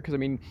year over year? Because, I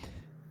mean,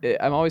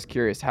 I'm always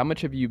curious, how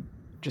much have you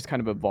just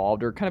kind of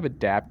evolved or kind of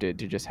adapted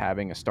to just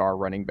having a star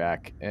running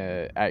back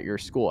at your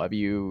school? Have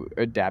you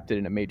adapted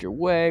in a major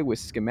way with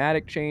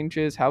schematic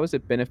changes? How has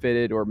it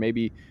benefited or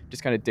maybe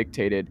just kind of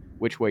dictated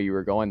which way you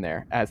were going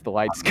there as the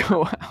lights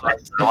go out?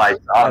 The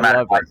lights,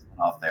 automatic lights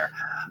off there.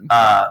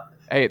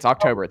 Hey, it's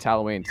October. It's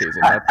Halloween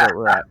season. That's where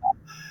we're at.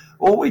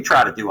 What we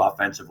try to do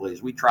offensively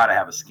is we try to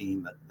have a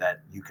scheme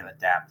that you can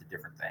adapt to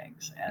different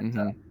things.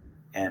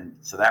 And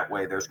so that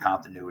way there's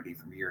continuity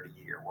from year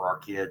to year where our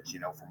kids,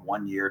 from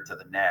one year to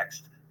the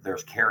next,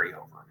 there's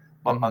carryover.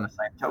 But by the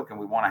same token,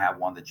 we want to have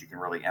one that you can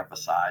really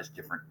emphasize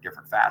different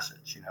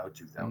facets.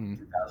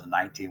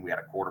 2019, we had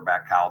a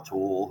quarterback, Kyle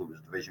Toole, who was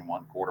a Division I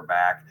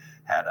quarterback,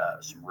 had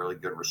some really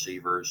good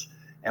receivers.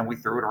 And we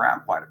threw it around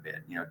quite a bit.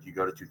 If you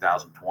go to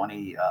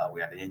 2020, we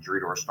had an injury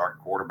to our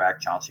starting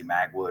quarterback, Chauncey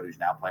Magwood, who's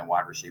now playing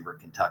wide receiver at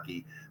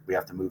Kentucky. We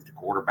have to move to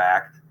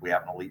quarterback. We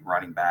have an elite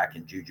running back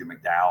in Juju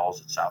McDowell's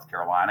at South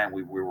Carolina. And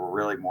we were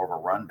really more of a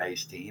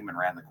run-based team and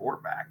ran the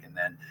quarterback. And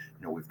then,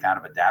 we've kind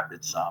of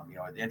adapted some.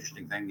 The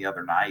interesting thing the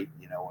other night,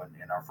 in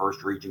our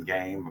first region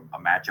game, a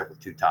matchup with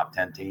two top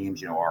 10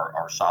 teams,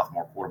 our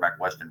sophomore quarterback,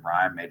 Weston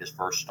Bryan, made his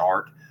first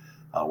start.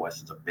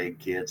 Weston's a big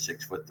kid,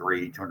 6'3",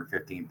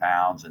 215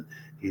 pounds, and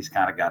he's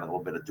kind of got a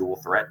little bit of dual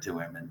threat to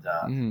him.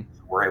 And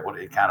we're able to,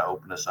 it kind of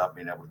open us up,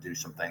 being able to do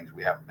some things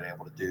we haven't been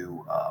able to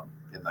do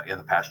in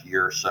the past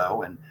year or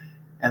so.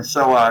 And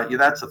so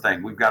that's the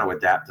thing. We've got to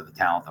adapt to the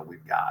talent that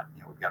we've got.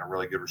 We've got a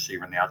really good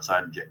receiver on the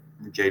outside,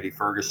 J.D.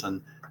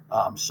 Ferguson.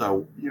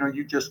 So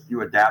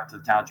you adapt to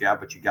the talent you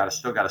have, but you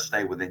still got to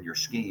stay within your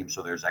scheme.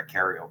 So there's that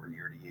carryover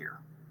year to year.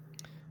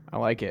 I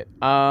like it.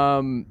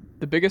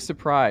 The biggest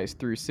surprise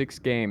through 6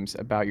 games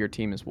about your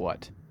team is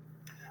what?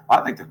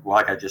 I think,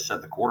 like I just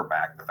said, the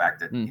quarterback, the fact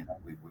that,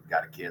 we've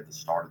got a kid that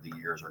started the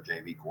year as our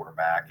JV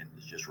quarterback and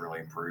has just really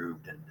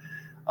improved. And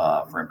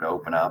for him to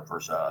open up for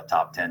a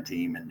top 10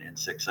 team in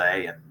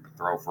 6A and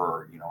throw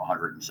for,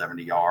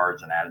 170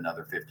 yards and add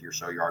another 50 or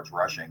so yards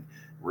rushing,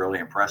 really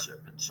impressive.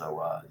 And so,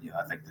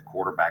 I think the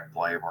quarterback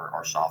play of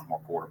our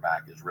sophomore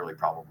quarterback is really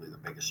probably the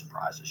biggest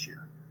surprise this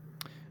year.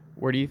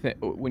 Where do you think,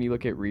 when you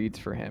look at reads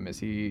for him,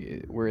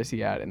 where is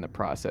he at in the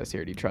process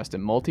here? Do you trust him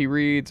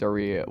multi-reads? Are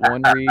we at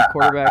one read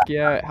quarterback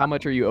yet? How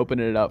much are you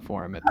opening it up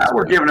for him at this point?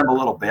 We're giving him a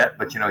little bit,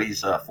 but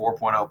he's a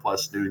 4.0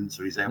 plus student,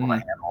 so he's able to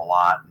handle a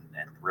lot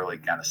and really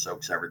kind of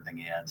soaks everything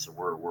in. So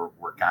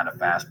we're kind of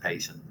fast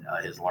pacing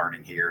his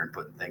learning here and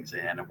putting things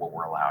in and what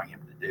we're allowing him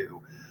to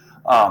do.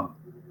 But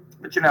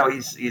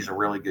he's a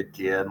really good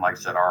kid. And like I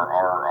said,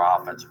 our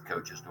offensive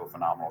coaches do a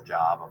phenomenal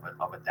job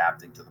of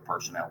adapting to the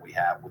personnel we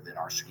have within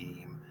our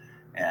scheme.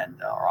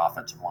 And our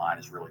offensive line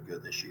is really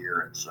good this year,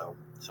 and so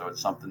it's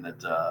something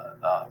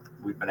that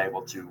we've been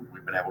able to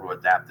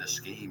adapt this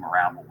scheme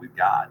around what we've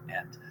got,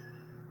 and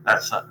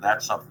that's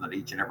something that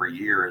each and every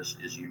year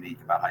is unique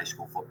about high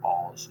school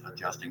football, is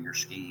adjusting your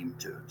scheme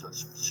to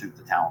suit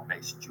the talent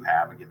base that you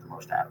have and get the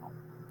most out of them.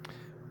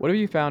 What have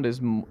you found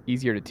is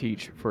easier to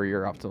teach for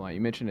your offensive line?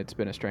 You mentioned it's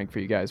been a strength for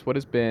you guys. What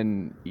has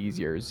been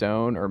easier,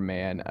 zone or a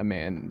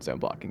man zone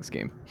blocking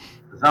scheme?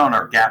 Zone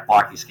or gap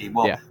blocking scheme.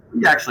 Well,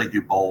 we actually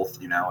do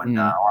both, and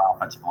our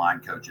offensive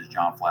line coaches,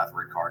 John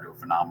Flath-Ricard, do a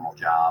phenomenal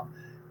job.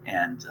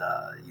 And,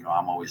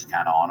 I'm always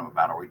kind of on them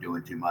about, are we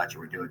doing too much?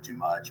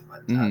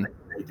 But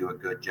they do a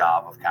good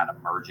job of kind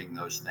of merging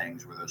those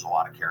things where there's a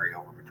lot of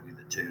carryover between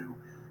the two.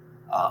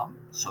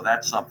 So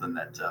that's something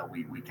that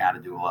we kind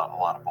of do a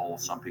lot of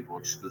both. Some people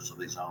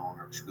exclusively zone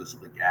or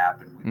exclusively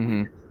gap, and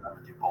we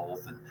do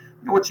both. And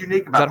what's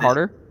unique about is that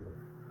harder?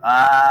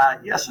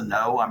 Yes and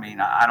no. I mean,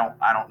 I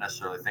don't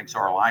necessarily think so.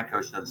 Our line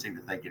coach doesn't seem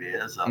to think it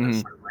is.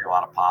 There's certainly a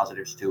lot of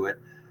positives to it.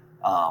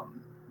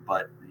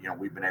 But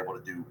we've been able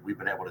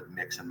to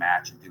mix and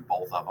match and do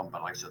both of them.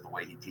 But like I said, the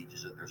way he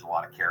teaches it, there's a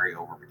lot of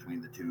carryover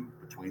between the two.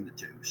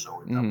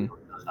 So it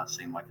does not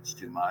seem like it's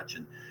too much.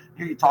 And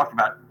you talked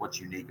about what's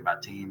unique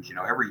about teams.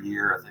 Every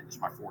year, I think it's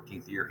my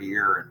 14th year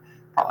here, and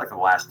probably for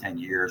the last 10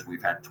 years,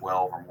 we've had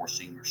 12 or more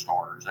senior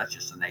starters. That's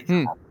just the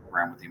nature of our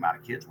program with the amount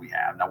of kids we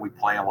have. Now we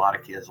play a lot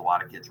of kids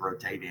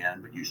rotate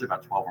in, but usually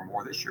about 12 or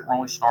more. This year, we're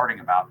only starting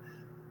about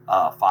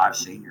 5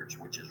 seniors,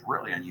 which is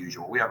really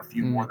unusual. We have a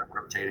few more that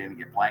rotate in and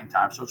get playing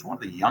time. So it's one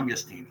of the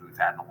youngest teams we've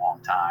had in a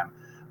long time,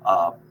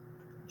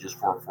 just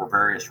for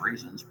various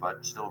reasons,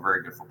 but still a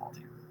very good football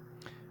team.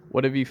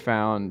 What have you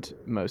found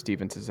most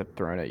defenses have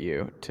thrown at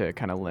you to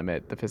kind of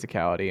limit the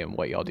physicality and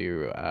what y'all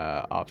do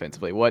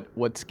offensively?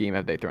 What scheme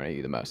have they thrown at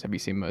you the most? Have you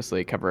seen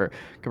mostly cover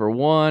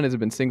one? Has it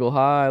been single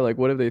high? Like,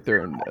 what have they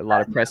thrown? A lot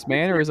of press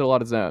man, or is it a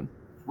lot of zone?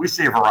 we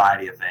see a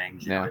variety of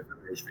things. You Yeah. know,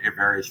 it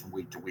varies from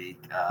week to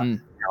week. You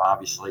know,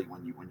 obviously,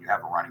 when you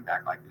have a running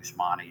back like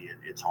Usmani,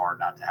 it's hard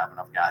not to have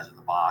enough guys in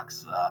the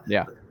box.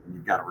 Yeah. But when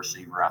you've got a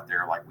receiver out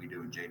there like we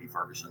do in J.D.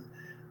 Ferguson.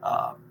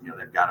 You know,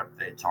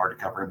 it's hard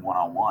to cover him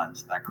one-on-one,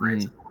 so that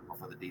creates a dilemma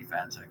for the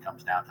defense, and it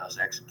comes down to us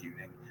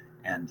executing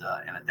and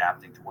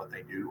adapting to what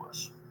they do to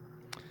us.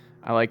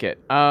 I like it.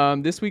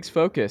 This week's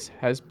focus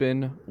has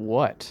been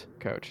what,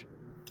 Coach?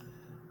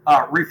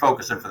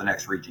 Refocusing for the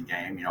next region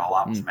game. You know, a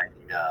lot was made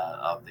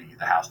of the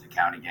Houston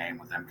County game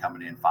with them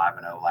coming in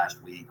 5-0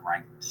 last week,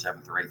 ranked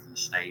 7th or 8th in the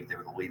state. They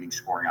were the leading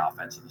scoring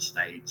offense in the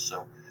state.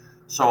 So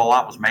a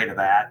lot was made of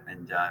that,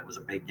 and it was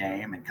a big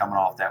game. And coming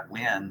off that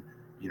win,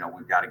 you know,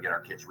 we've got to get our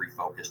kids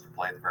refocused to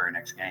play the very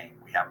next game.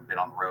 We haven't been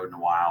on the road in a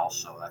while,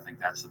 so I think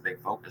that's the big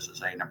focus is,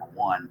 hey, number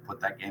one, put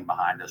that game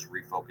behind us,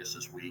 refocus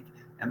this week.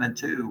 And then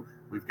two,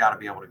 we've got to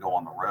be able to go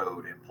on the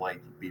road and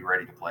be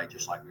ready to play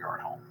just like we are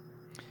at home.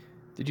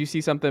 Did you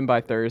see something by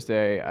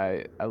Thursday?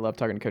 I love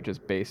talking to coaches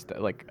based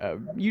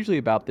usually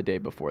about the day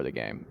before the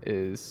game.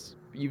 Is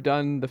you've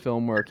done the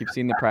film work, you've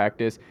seen the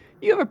practice,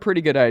 you have a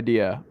pretty good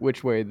idea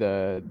which way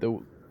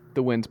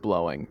the wind's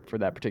blowing for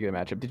that particular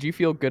matchup. Did you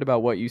feel good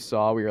about what you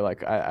saw? We were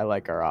like, I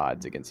like our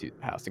odds against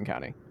Houston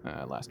County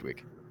last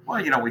week.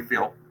 Well, you know, we've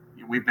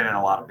been in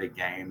a lot of big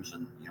games,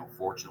 and you know,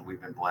 fortunately,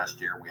 we've been blessed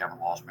here. We haven't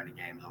lost many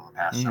games over the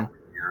past several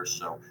years,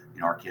 so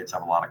you know, our kids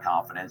have a lot of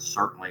confidence.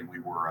 Certainly, we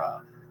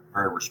were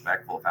very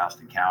respectful of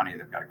Houston County.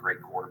 They've got a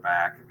great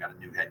quarterback. They've got a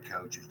new head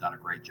coach who's done a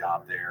great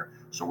job there.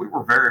 So we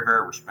were very,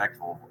 very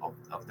respectful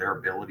of their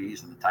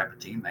abilities and the type of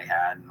team they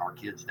had, and our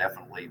kids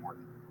definitely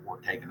were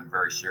taking them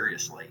very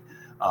seriously.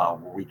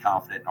 Were we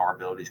confident in our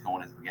abilities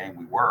going into the game?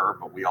 We were,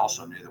 but we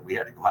also knew that we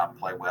had to go out and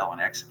play well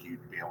and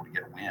execute to be able to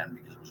get a win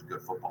because it was a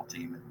good football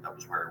team and that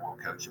was very well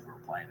coached that we were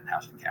playing in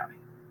Houston County.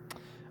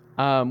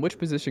 Which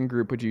position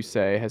group would you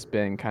say has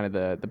been kind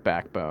of the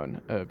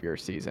backbone of your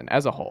season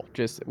as a whole,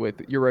 just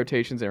with your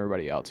rotations and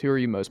everybody else? Who are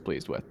you most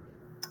pleased with?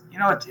 You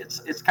know,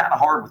 it's kind of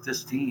hard with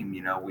this team.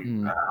 You know,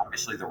 we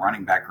obviously the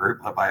running back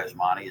group led by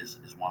Osmani is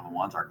one of the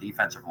ones. Our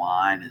defensive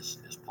line is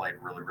played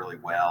really, really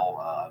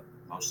well.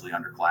 Mostly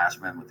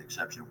underclassmen, with the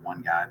exception of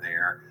one guy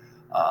there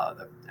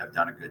that have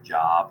done a good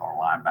job. Our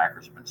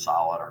linebackers have been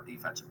solid. Our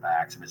defensive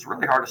backs. I mean, it's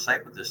really hard to say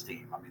with this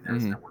team. I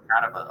mean, we're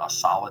kind of a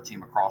solid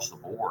team across the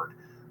board.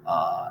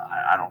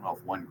 I don't know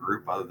if one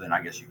group, other than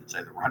I guess you could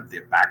say the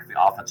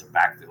offensive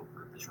backfield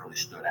group, has really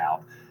stood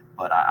out.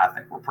 But I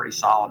think we're pretty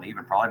solid,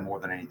 even probably more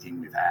than any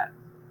team we've had.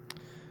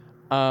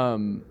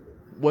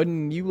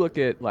 When you look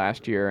at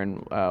last year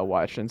and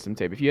watching some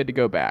tape, if you had to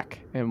go back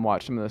and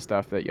watch some of the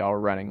stuff that y'all were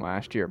running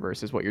last year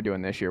versus what you're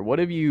doing this year, what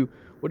have you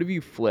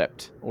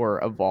flipped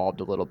or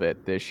evolved a little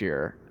bit this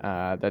year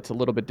that's a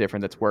little bit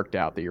different, that's worked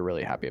out, that you're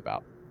really happy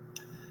about?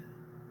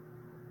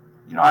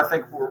 You know, I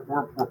think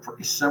we're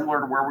pretty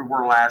similar to where we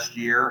were last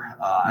year.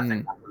 I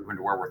think we're moving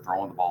to where we're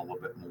throwing the ball a little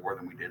bit more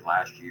than we did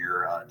last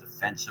year.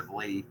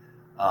 Defensively,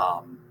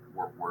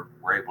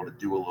 we're able to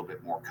do a little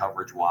bit more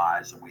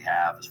coverage-wise than we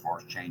have as far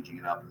as changing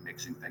it up and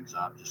mixing things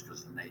up just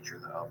because of the nature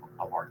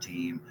of our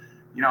team.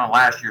 You know,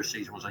 last year's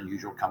season was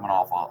unusual, coming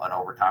off an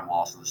overtime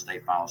loss in the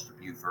state finals to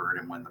Buford.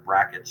 And when the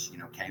brackets, you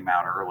know, came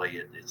out early,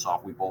 it saw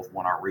if we both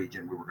won our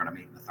region, we were going to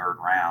meet in the third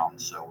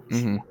round. So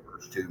the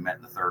first two met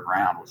in the third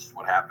round, which is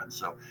what happened.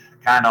 So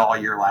kind of all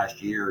year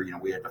last year, you know,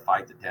 we had to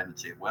fight the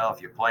tendency of, well,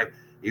 if you play,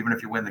 even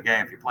if you win the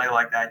game, if you play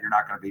like that, you're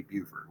not going to beat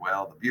Buford.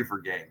 Well, the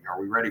Buford game,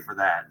 are we ready for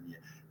that? And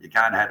you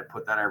kind of had to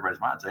put that in everybody's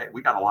mind and say, hey,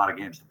 we got a lot of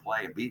games to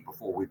play and beat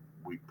before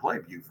we play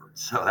Buford.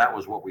 So that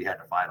was what we had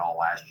to fight all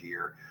last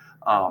year.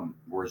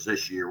 Whereas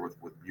this year with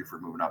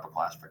Buford moving up a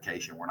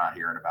classification, we're not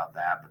hearing about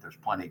that, but there's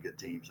plenty of good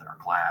teams in our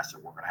class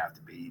that we're going to have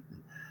to beat.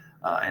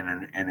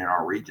 And in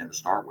our region to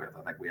start with,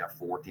 I think we have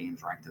 4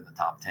 teams ranked in the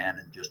top 10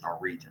 in just our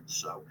region.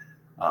 So,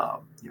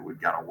 you know,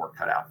 we've got our work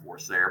cut out for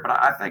us there. But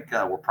I think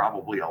we're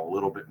probably a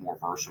little bit more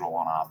versatile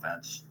on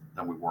offense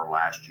than we were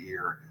last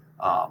year.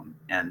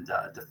 And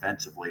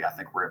defensively, I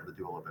think we're able to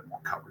do a little bit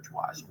more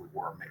coverage-wise than we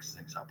were, mix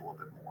things up a little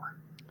bit more.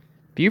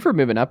 Buford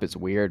moving up is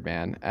weird,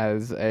 man.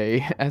 As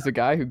a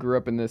guy who grew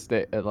up in this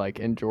state, like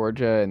in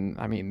Georgia, and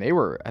I mean they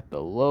were at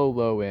the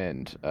low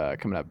end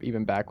coming up,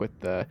 even back with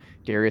the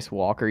Darius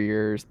Walker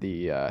years.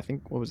 The I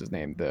think what was his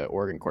name, the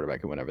Oregon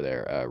quarterback who went over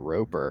there,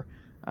 Roper,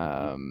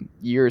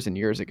 years and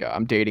years ago.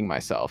 I'm dating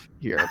myself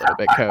here a little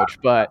bit, Coach,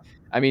 but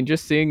I mean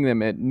just seeing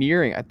them at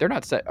nearing, they're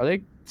not set. Are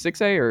they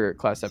 6A or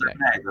Class 7A?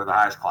 They're the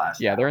highest class.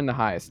 Yeah, they're in the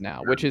highest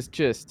now, which is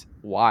just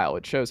wild.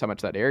 It shows how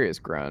much that area has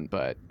grown.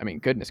 But I mean,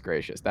 goodness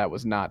gracious, that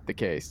was not the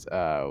case.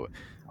 But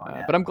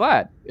I'm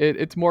glad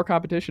it's more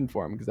competition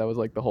for them, because that was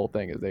like the whole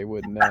thing, is they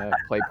wouldn't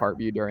play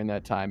Parkview during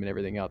that time and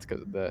everything else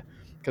because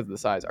of the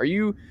size. Are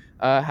you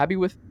happy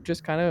with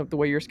just kind of the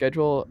way your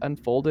schedule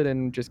unfolded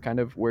and just kind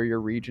of where your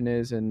region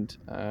is and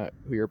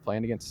who you're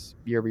playing against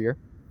year over year?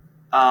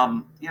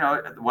 You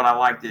know, what I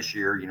like this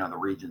year, you know, the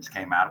regions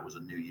came out, it was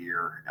a new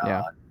year.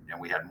 And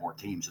we had more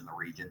teams in the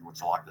region,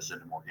 which locked us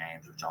into more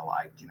games, which I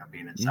liked. You know,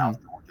 being in South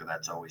Georgia,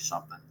 that's always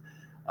something.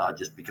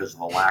 Just because of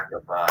the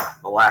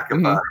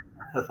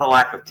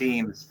lack of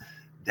teams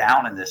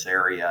down in this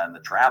area and the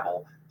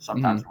travel,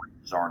 sometimes Mhm. the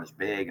regions aren't as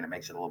big, and it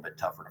makes it a little bit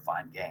tougher to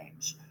find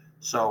games.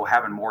 So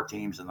having more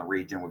teams in the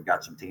region, we've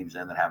got some teams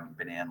in that haven't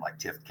been in, like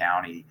Tift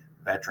County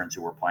veterans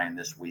who are playing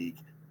this week,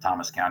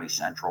 Thomas County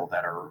Central,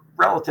 that are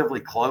relatively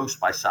close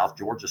by South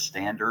Georgia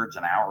standards,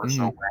 an hour or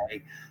so Mhm.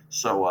 away.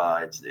 So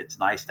it's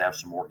nice to have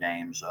some more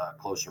games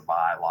closer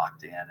by,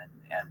 locked in,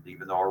 and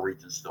even though our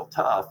region's still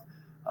tough,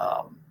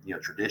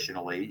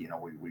 traditionally,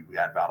 we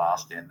had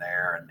Valdosta in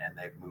there, and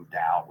they've moved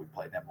out. We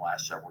played them the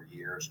last several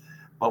years,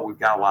 but we've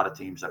got a lot of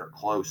teams that are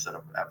close that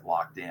have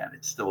locked in.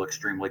 It's still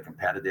extremely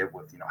competitive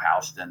with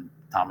Houston,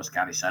 Thomas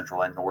County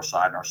Central, and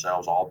Northside, and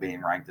ourselves all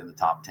being ranked in the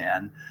top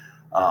 10.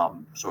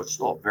 So it's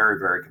still a very,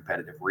 very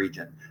competitive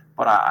region.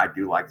 But I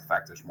do like the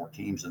fact there's more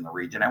teams in the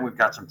region, and we've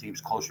got some teams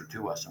closer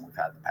to us than we've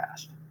had in the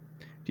past.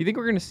 Do you think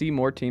we're going to see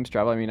more teams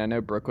travel? I mean, I know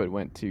Brookwood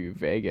went to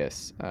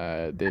Vegas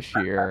this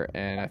year,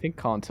 and I think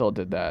Collins Hill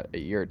did that a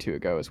year or two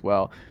ago as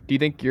well. Do you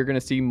think you're going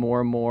to see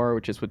more and more,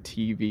 just with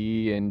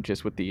TV and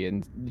just with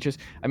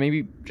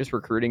maybe just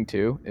recruiting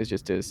too, is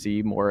just to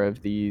see more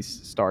of these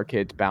star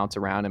kids bounce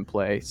around and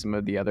play some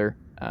of the other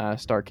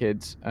star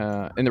kids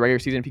in the regular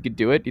season? If you could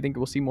do it, do you think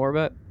we'll see more of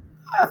it?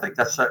 I think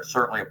that's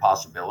certainly a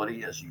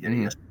possibility as you get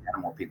Mm-hmm. ESPN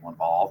and more people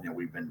involved.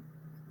 We've been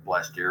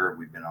blessed here.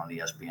 We've been on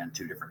ESPN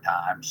 2 different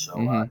times, so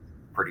Mm-hmm.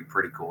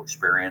 pretty cool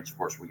experience. Of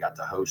course, we got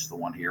to host the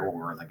one here when we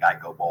were in the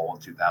Geico Bowl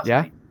in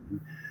Yeah.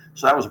 2018.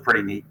 So that was a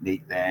pretty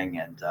neat thing,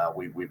 and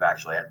we've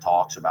actually had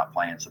talks about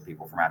playing some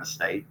people from out of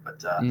state, but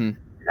Mm-hmm.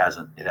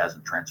 it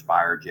hasn't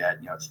transpired yet.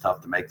 It's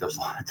tough to make those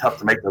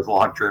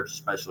long trips,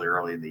 especially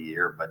early in the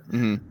year.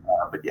 Mm-hmm.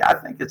 But yeah, I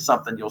think it's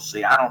something you'll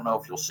see. I don't know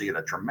if you'll see it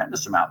a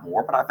tremendous amount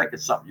more, but I think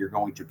it's something you're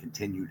going to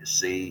continue to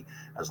see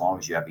as long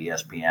as you have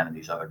ESPN and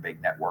these other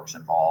big networks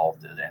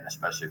involved, and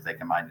especially if they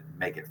can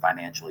make it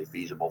financially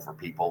feasible for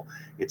people.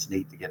 It's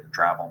neat to get to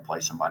travel and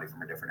play somebody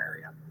from a different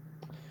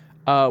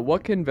area.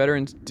 What can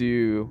veterans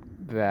do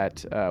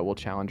that will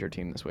challenge your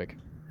team this week?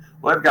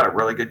 Well, they've got a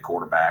really good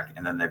quarterback,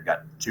 and then they've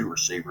got 2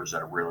 receivers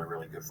that are really,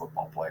 really good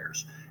football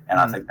players. And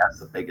I think that's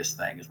the biggest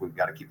thing is we've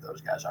got to keep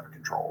those guys under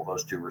control.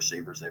 Those 2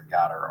 receivers they've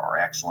got are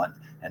excellent,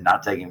 and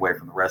not taking away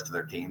from the rest of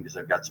their team because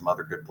they've got some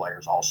other good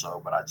players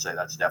also. But I'd say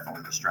that's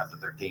definitely the strength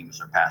of their team is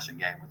their passing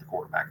game with the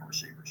quarterback and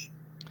receivers.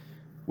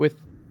 With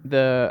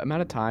the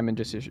amount of time and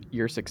just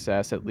your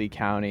success at Lee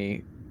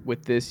County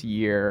with this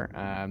year,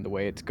 the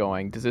way it's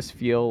going, does this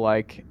feel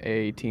like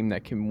a team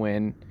that can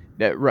win,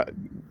 that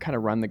kind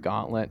of run the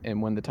gauntlet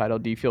and win the title?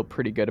 Do you feel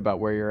pretty good about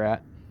where you're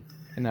at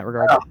in that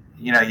regard?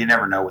 You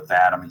never know with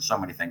that. I mean, so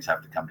many things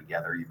have to come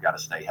together. You've got to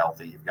stay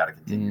healthy. You've got to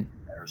continue to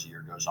get better as the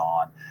year goes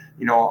on.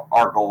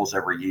 Our goals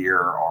every year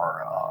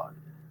are,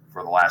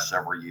 for the last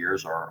several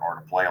years,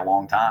 are to play a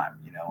long time.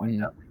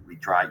 And we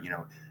try.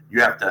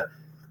 You have to.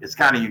 It's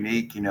kind of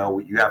unique.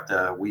 You have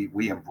to.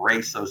 We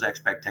embrace those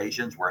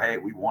expectations where, hey,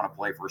 we want to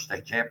play for a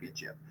state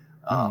championship.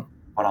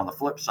 But on the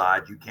flip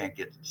side, you can't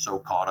get so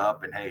caught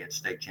up in, hey, it's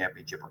state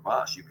championship or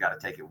bust. You've got to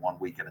take it 1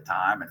 week at a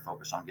time and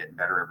focus on getting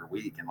better every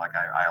week. And like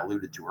I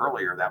alluded to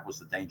earlier, that was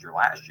the danger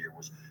last year,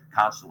 was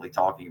constantly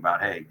talking about,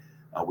 hey,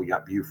 we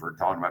got Buford,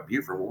 talking about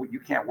Buford. Well,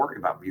 you can't worry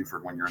about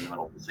Buford when you're in the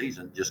middle of the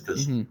season just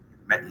because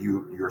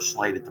you're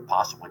slated to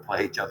possibly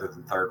play each other in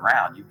the third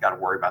round. You've got to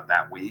worry about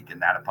that week and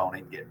that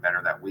opponent getting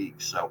better that week.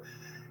 So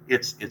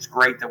it's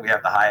great that we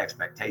have the high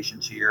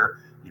expectations here.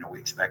 We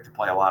expect to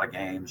play a lot of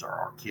games, or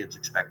our kids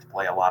expect to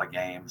play a lot of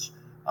games.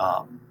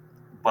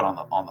 But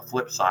on the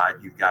flip side,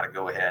 you've got to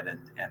go ahead and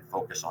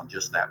focus on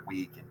just that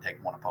week and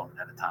take one opponent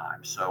at a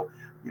time. So,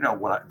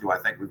 do I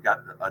think we've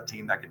got a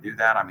team that can do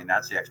that? I mean,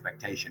 that's the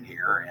expectation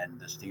here, and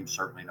this team's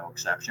certainly no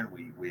exception.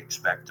 We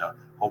expect to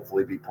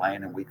hopefully be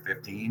playing in week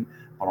 15.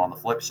 But on the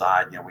flip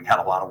side, we got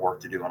a lot of work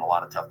to do and a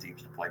lot of tough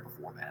teams to play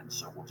before then.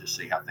 So we'll just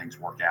see how things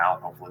work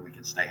out. Hopefully we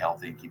can stay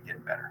healthy and keep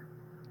getting better.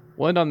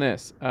 We'll end on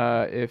this.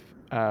 If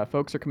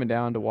folks are coming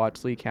down to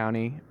watch Lee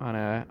County on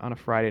a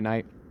Friday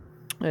night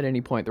at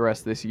any point the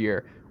rest of this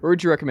year, where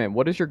would you recommend?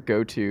 What is your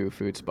go-to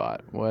food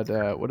spot? What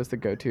is the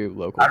go-to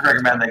local? I'd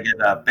recommend they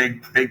get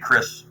Big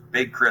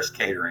Chris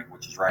Catering,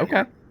 which is right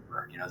here.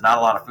 There's not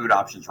a lot of food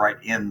options right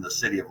in the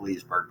city of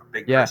Leesburg, but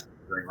Big Chris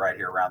Catering right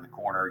here around the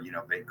corner.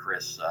 Big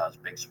Chris is a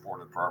big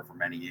supporter of the program for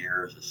many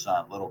years. His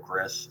son, Little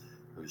Chris,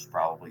 who's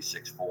probably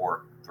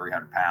 6'4",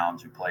 300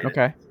 pounds, who played.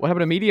 Okay. What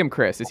happened to Medium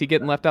Chris? Is he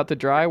getting left out to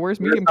dry? Where's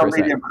Medium Chris?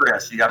 Medium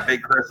Chris. You got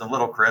Big Chris and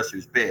Little Chris,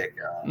 who's big.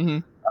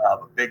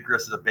 But Big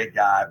Chris is a big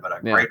guy,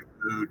 but great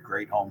food,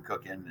 great home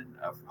cooking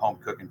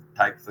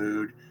type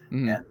food.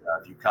 And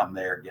if you come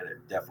there,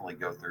 definitely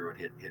go through and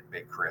hit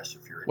Big Chris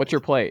if you're. What's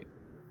your plate?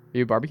 Are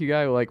you a barbecue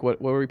guy? Like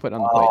what were we putting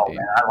on the plate?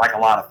 Man, I like a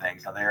lot of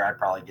things. On there, I'd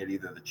probably get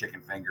either the chicken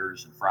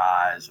fingers and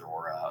fries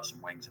or some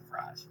wings and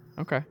fries.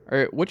 Okay. All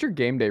right. What's your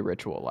game day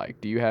ritual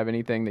like? Do you have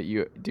anything that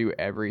you do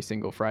every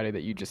single Friday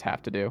that you just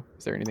have to do?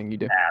 Is there anything you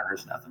do? Nah,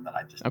 there's nothing that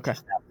I just have to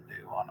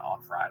do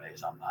on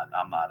Fridays.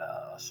 I'm not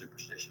a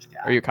superstitious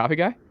guy. Are you a coffee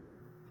guy?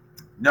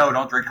 No,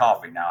 don't drink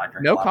coffee now. I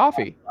drink no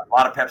coffee. A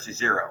lot of Pepsi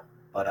Zero,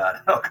 but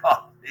no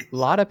coffee. A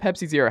lot of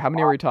Pepsi Zero. How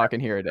many are we talking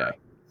here a day?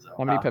 So So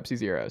How many Pepsi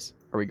Zeros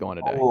are we going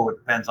today? Oh, it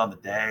depends on the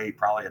day.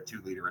 Probably a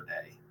 2-liter a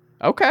day.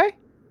 Okay.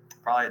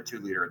 Probably a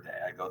 2-liter a day.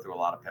 I go through a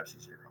lot of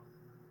Pepsi Zero.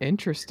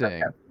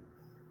 Interesting.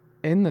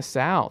 In the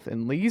South,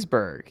 in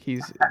Leesburg,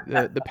 he's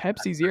the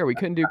Pepsi Zero. We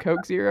couldn't do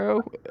Coke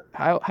Zero.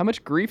 How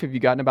much grief have you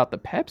gotten about the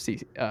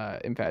Pepsi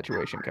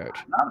infatuation, Coach?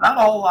 Not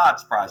a whole lot,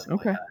 surprisingly.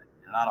 Okay.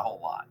 Not a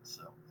whole lot.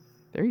 So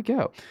there you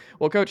go.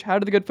 Well, Coach, how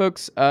do the good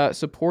folks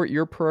support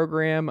your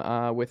program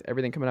with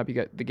everything coming up? You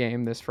got the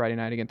game this Friday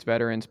night against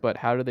Veterans, but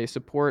how do they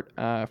support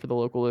for the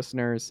local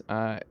listeners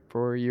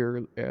for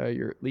your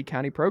Lee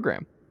County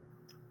program?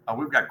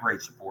 We've got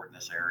great support in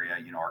this area.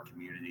 Our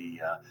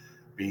community,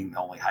 being the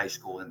only high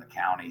school in the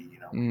county,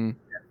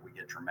 we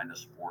get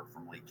tremendous support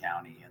from Lee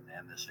County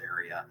and this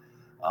area.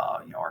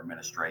 Our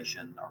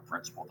administration, our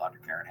principal, Dr.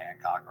 Karen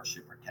Hancock, our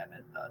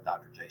superintendent,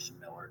 Dr. Jason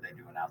Miller, they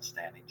do an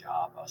outstanding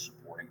job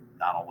supporting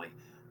not only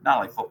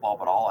football,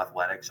 but all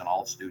athletics and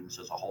all students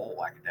as a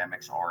whole,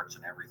 academics, arts,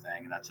 and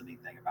everything. And that's a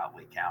neat thing about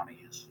Lee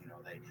County is,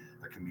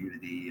 the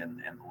community and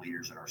the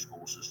leaders in our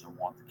school system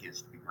want the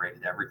kids to be great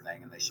at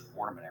everything, and they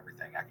support them in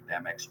everything,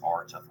 academics,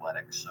 arts,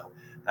 athletics. So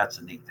that's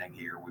a neat thing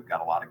here. We've got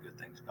a lot of good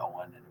things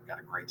going, and we've got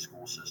a great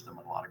school system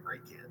and a lot of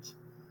great kids.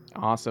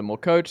 Awesome. Well,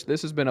 Coach,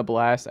 this has been a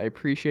blast. I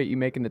appreciate you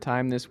making the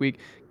time this week.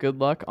 Good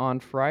luck on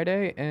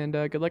Friday, and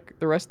good luck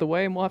the rest of the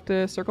way, and we'll have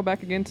to circle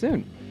back again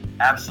soon.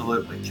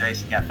 Absolutely.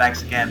 Chase, again,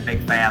 thanks again.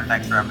 Big fan.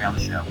 Thanks for having me on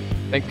the show.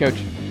 Thanks, Coach.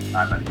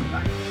 All right, buddy.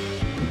 Bye.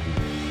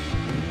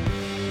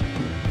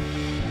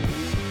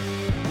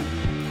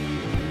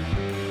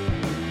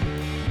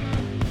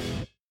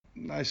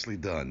 Nicely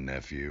done,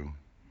 nephew.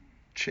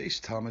 Chase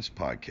Thomas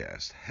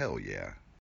Podcast. Hell yeah.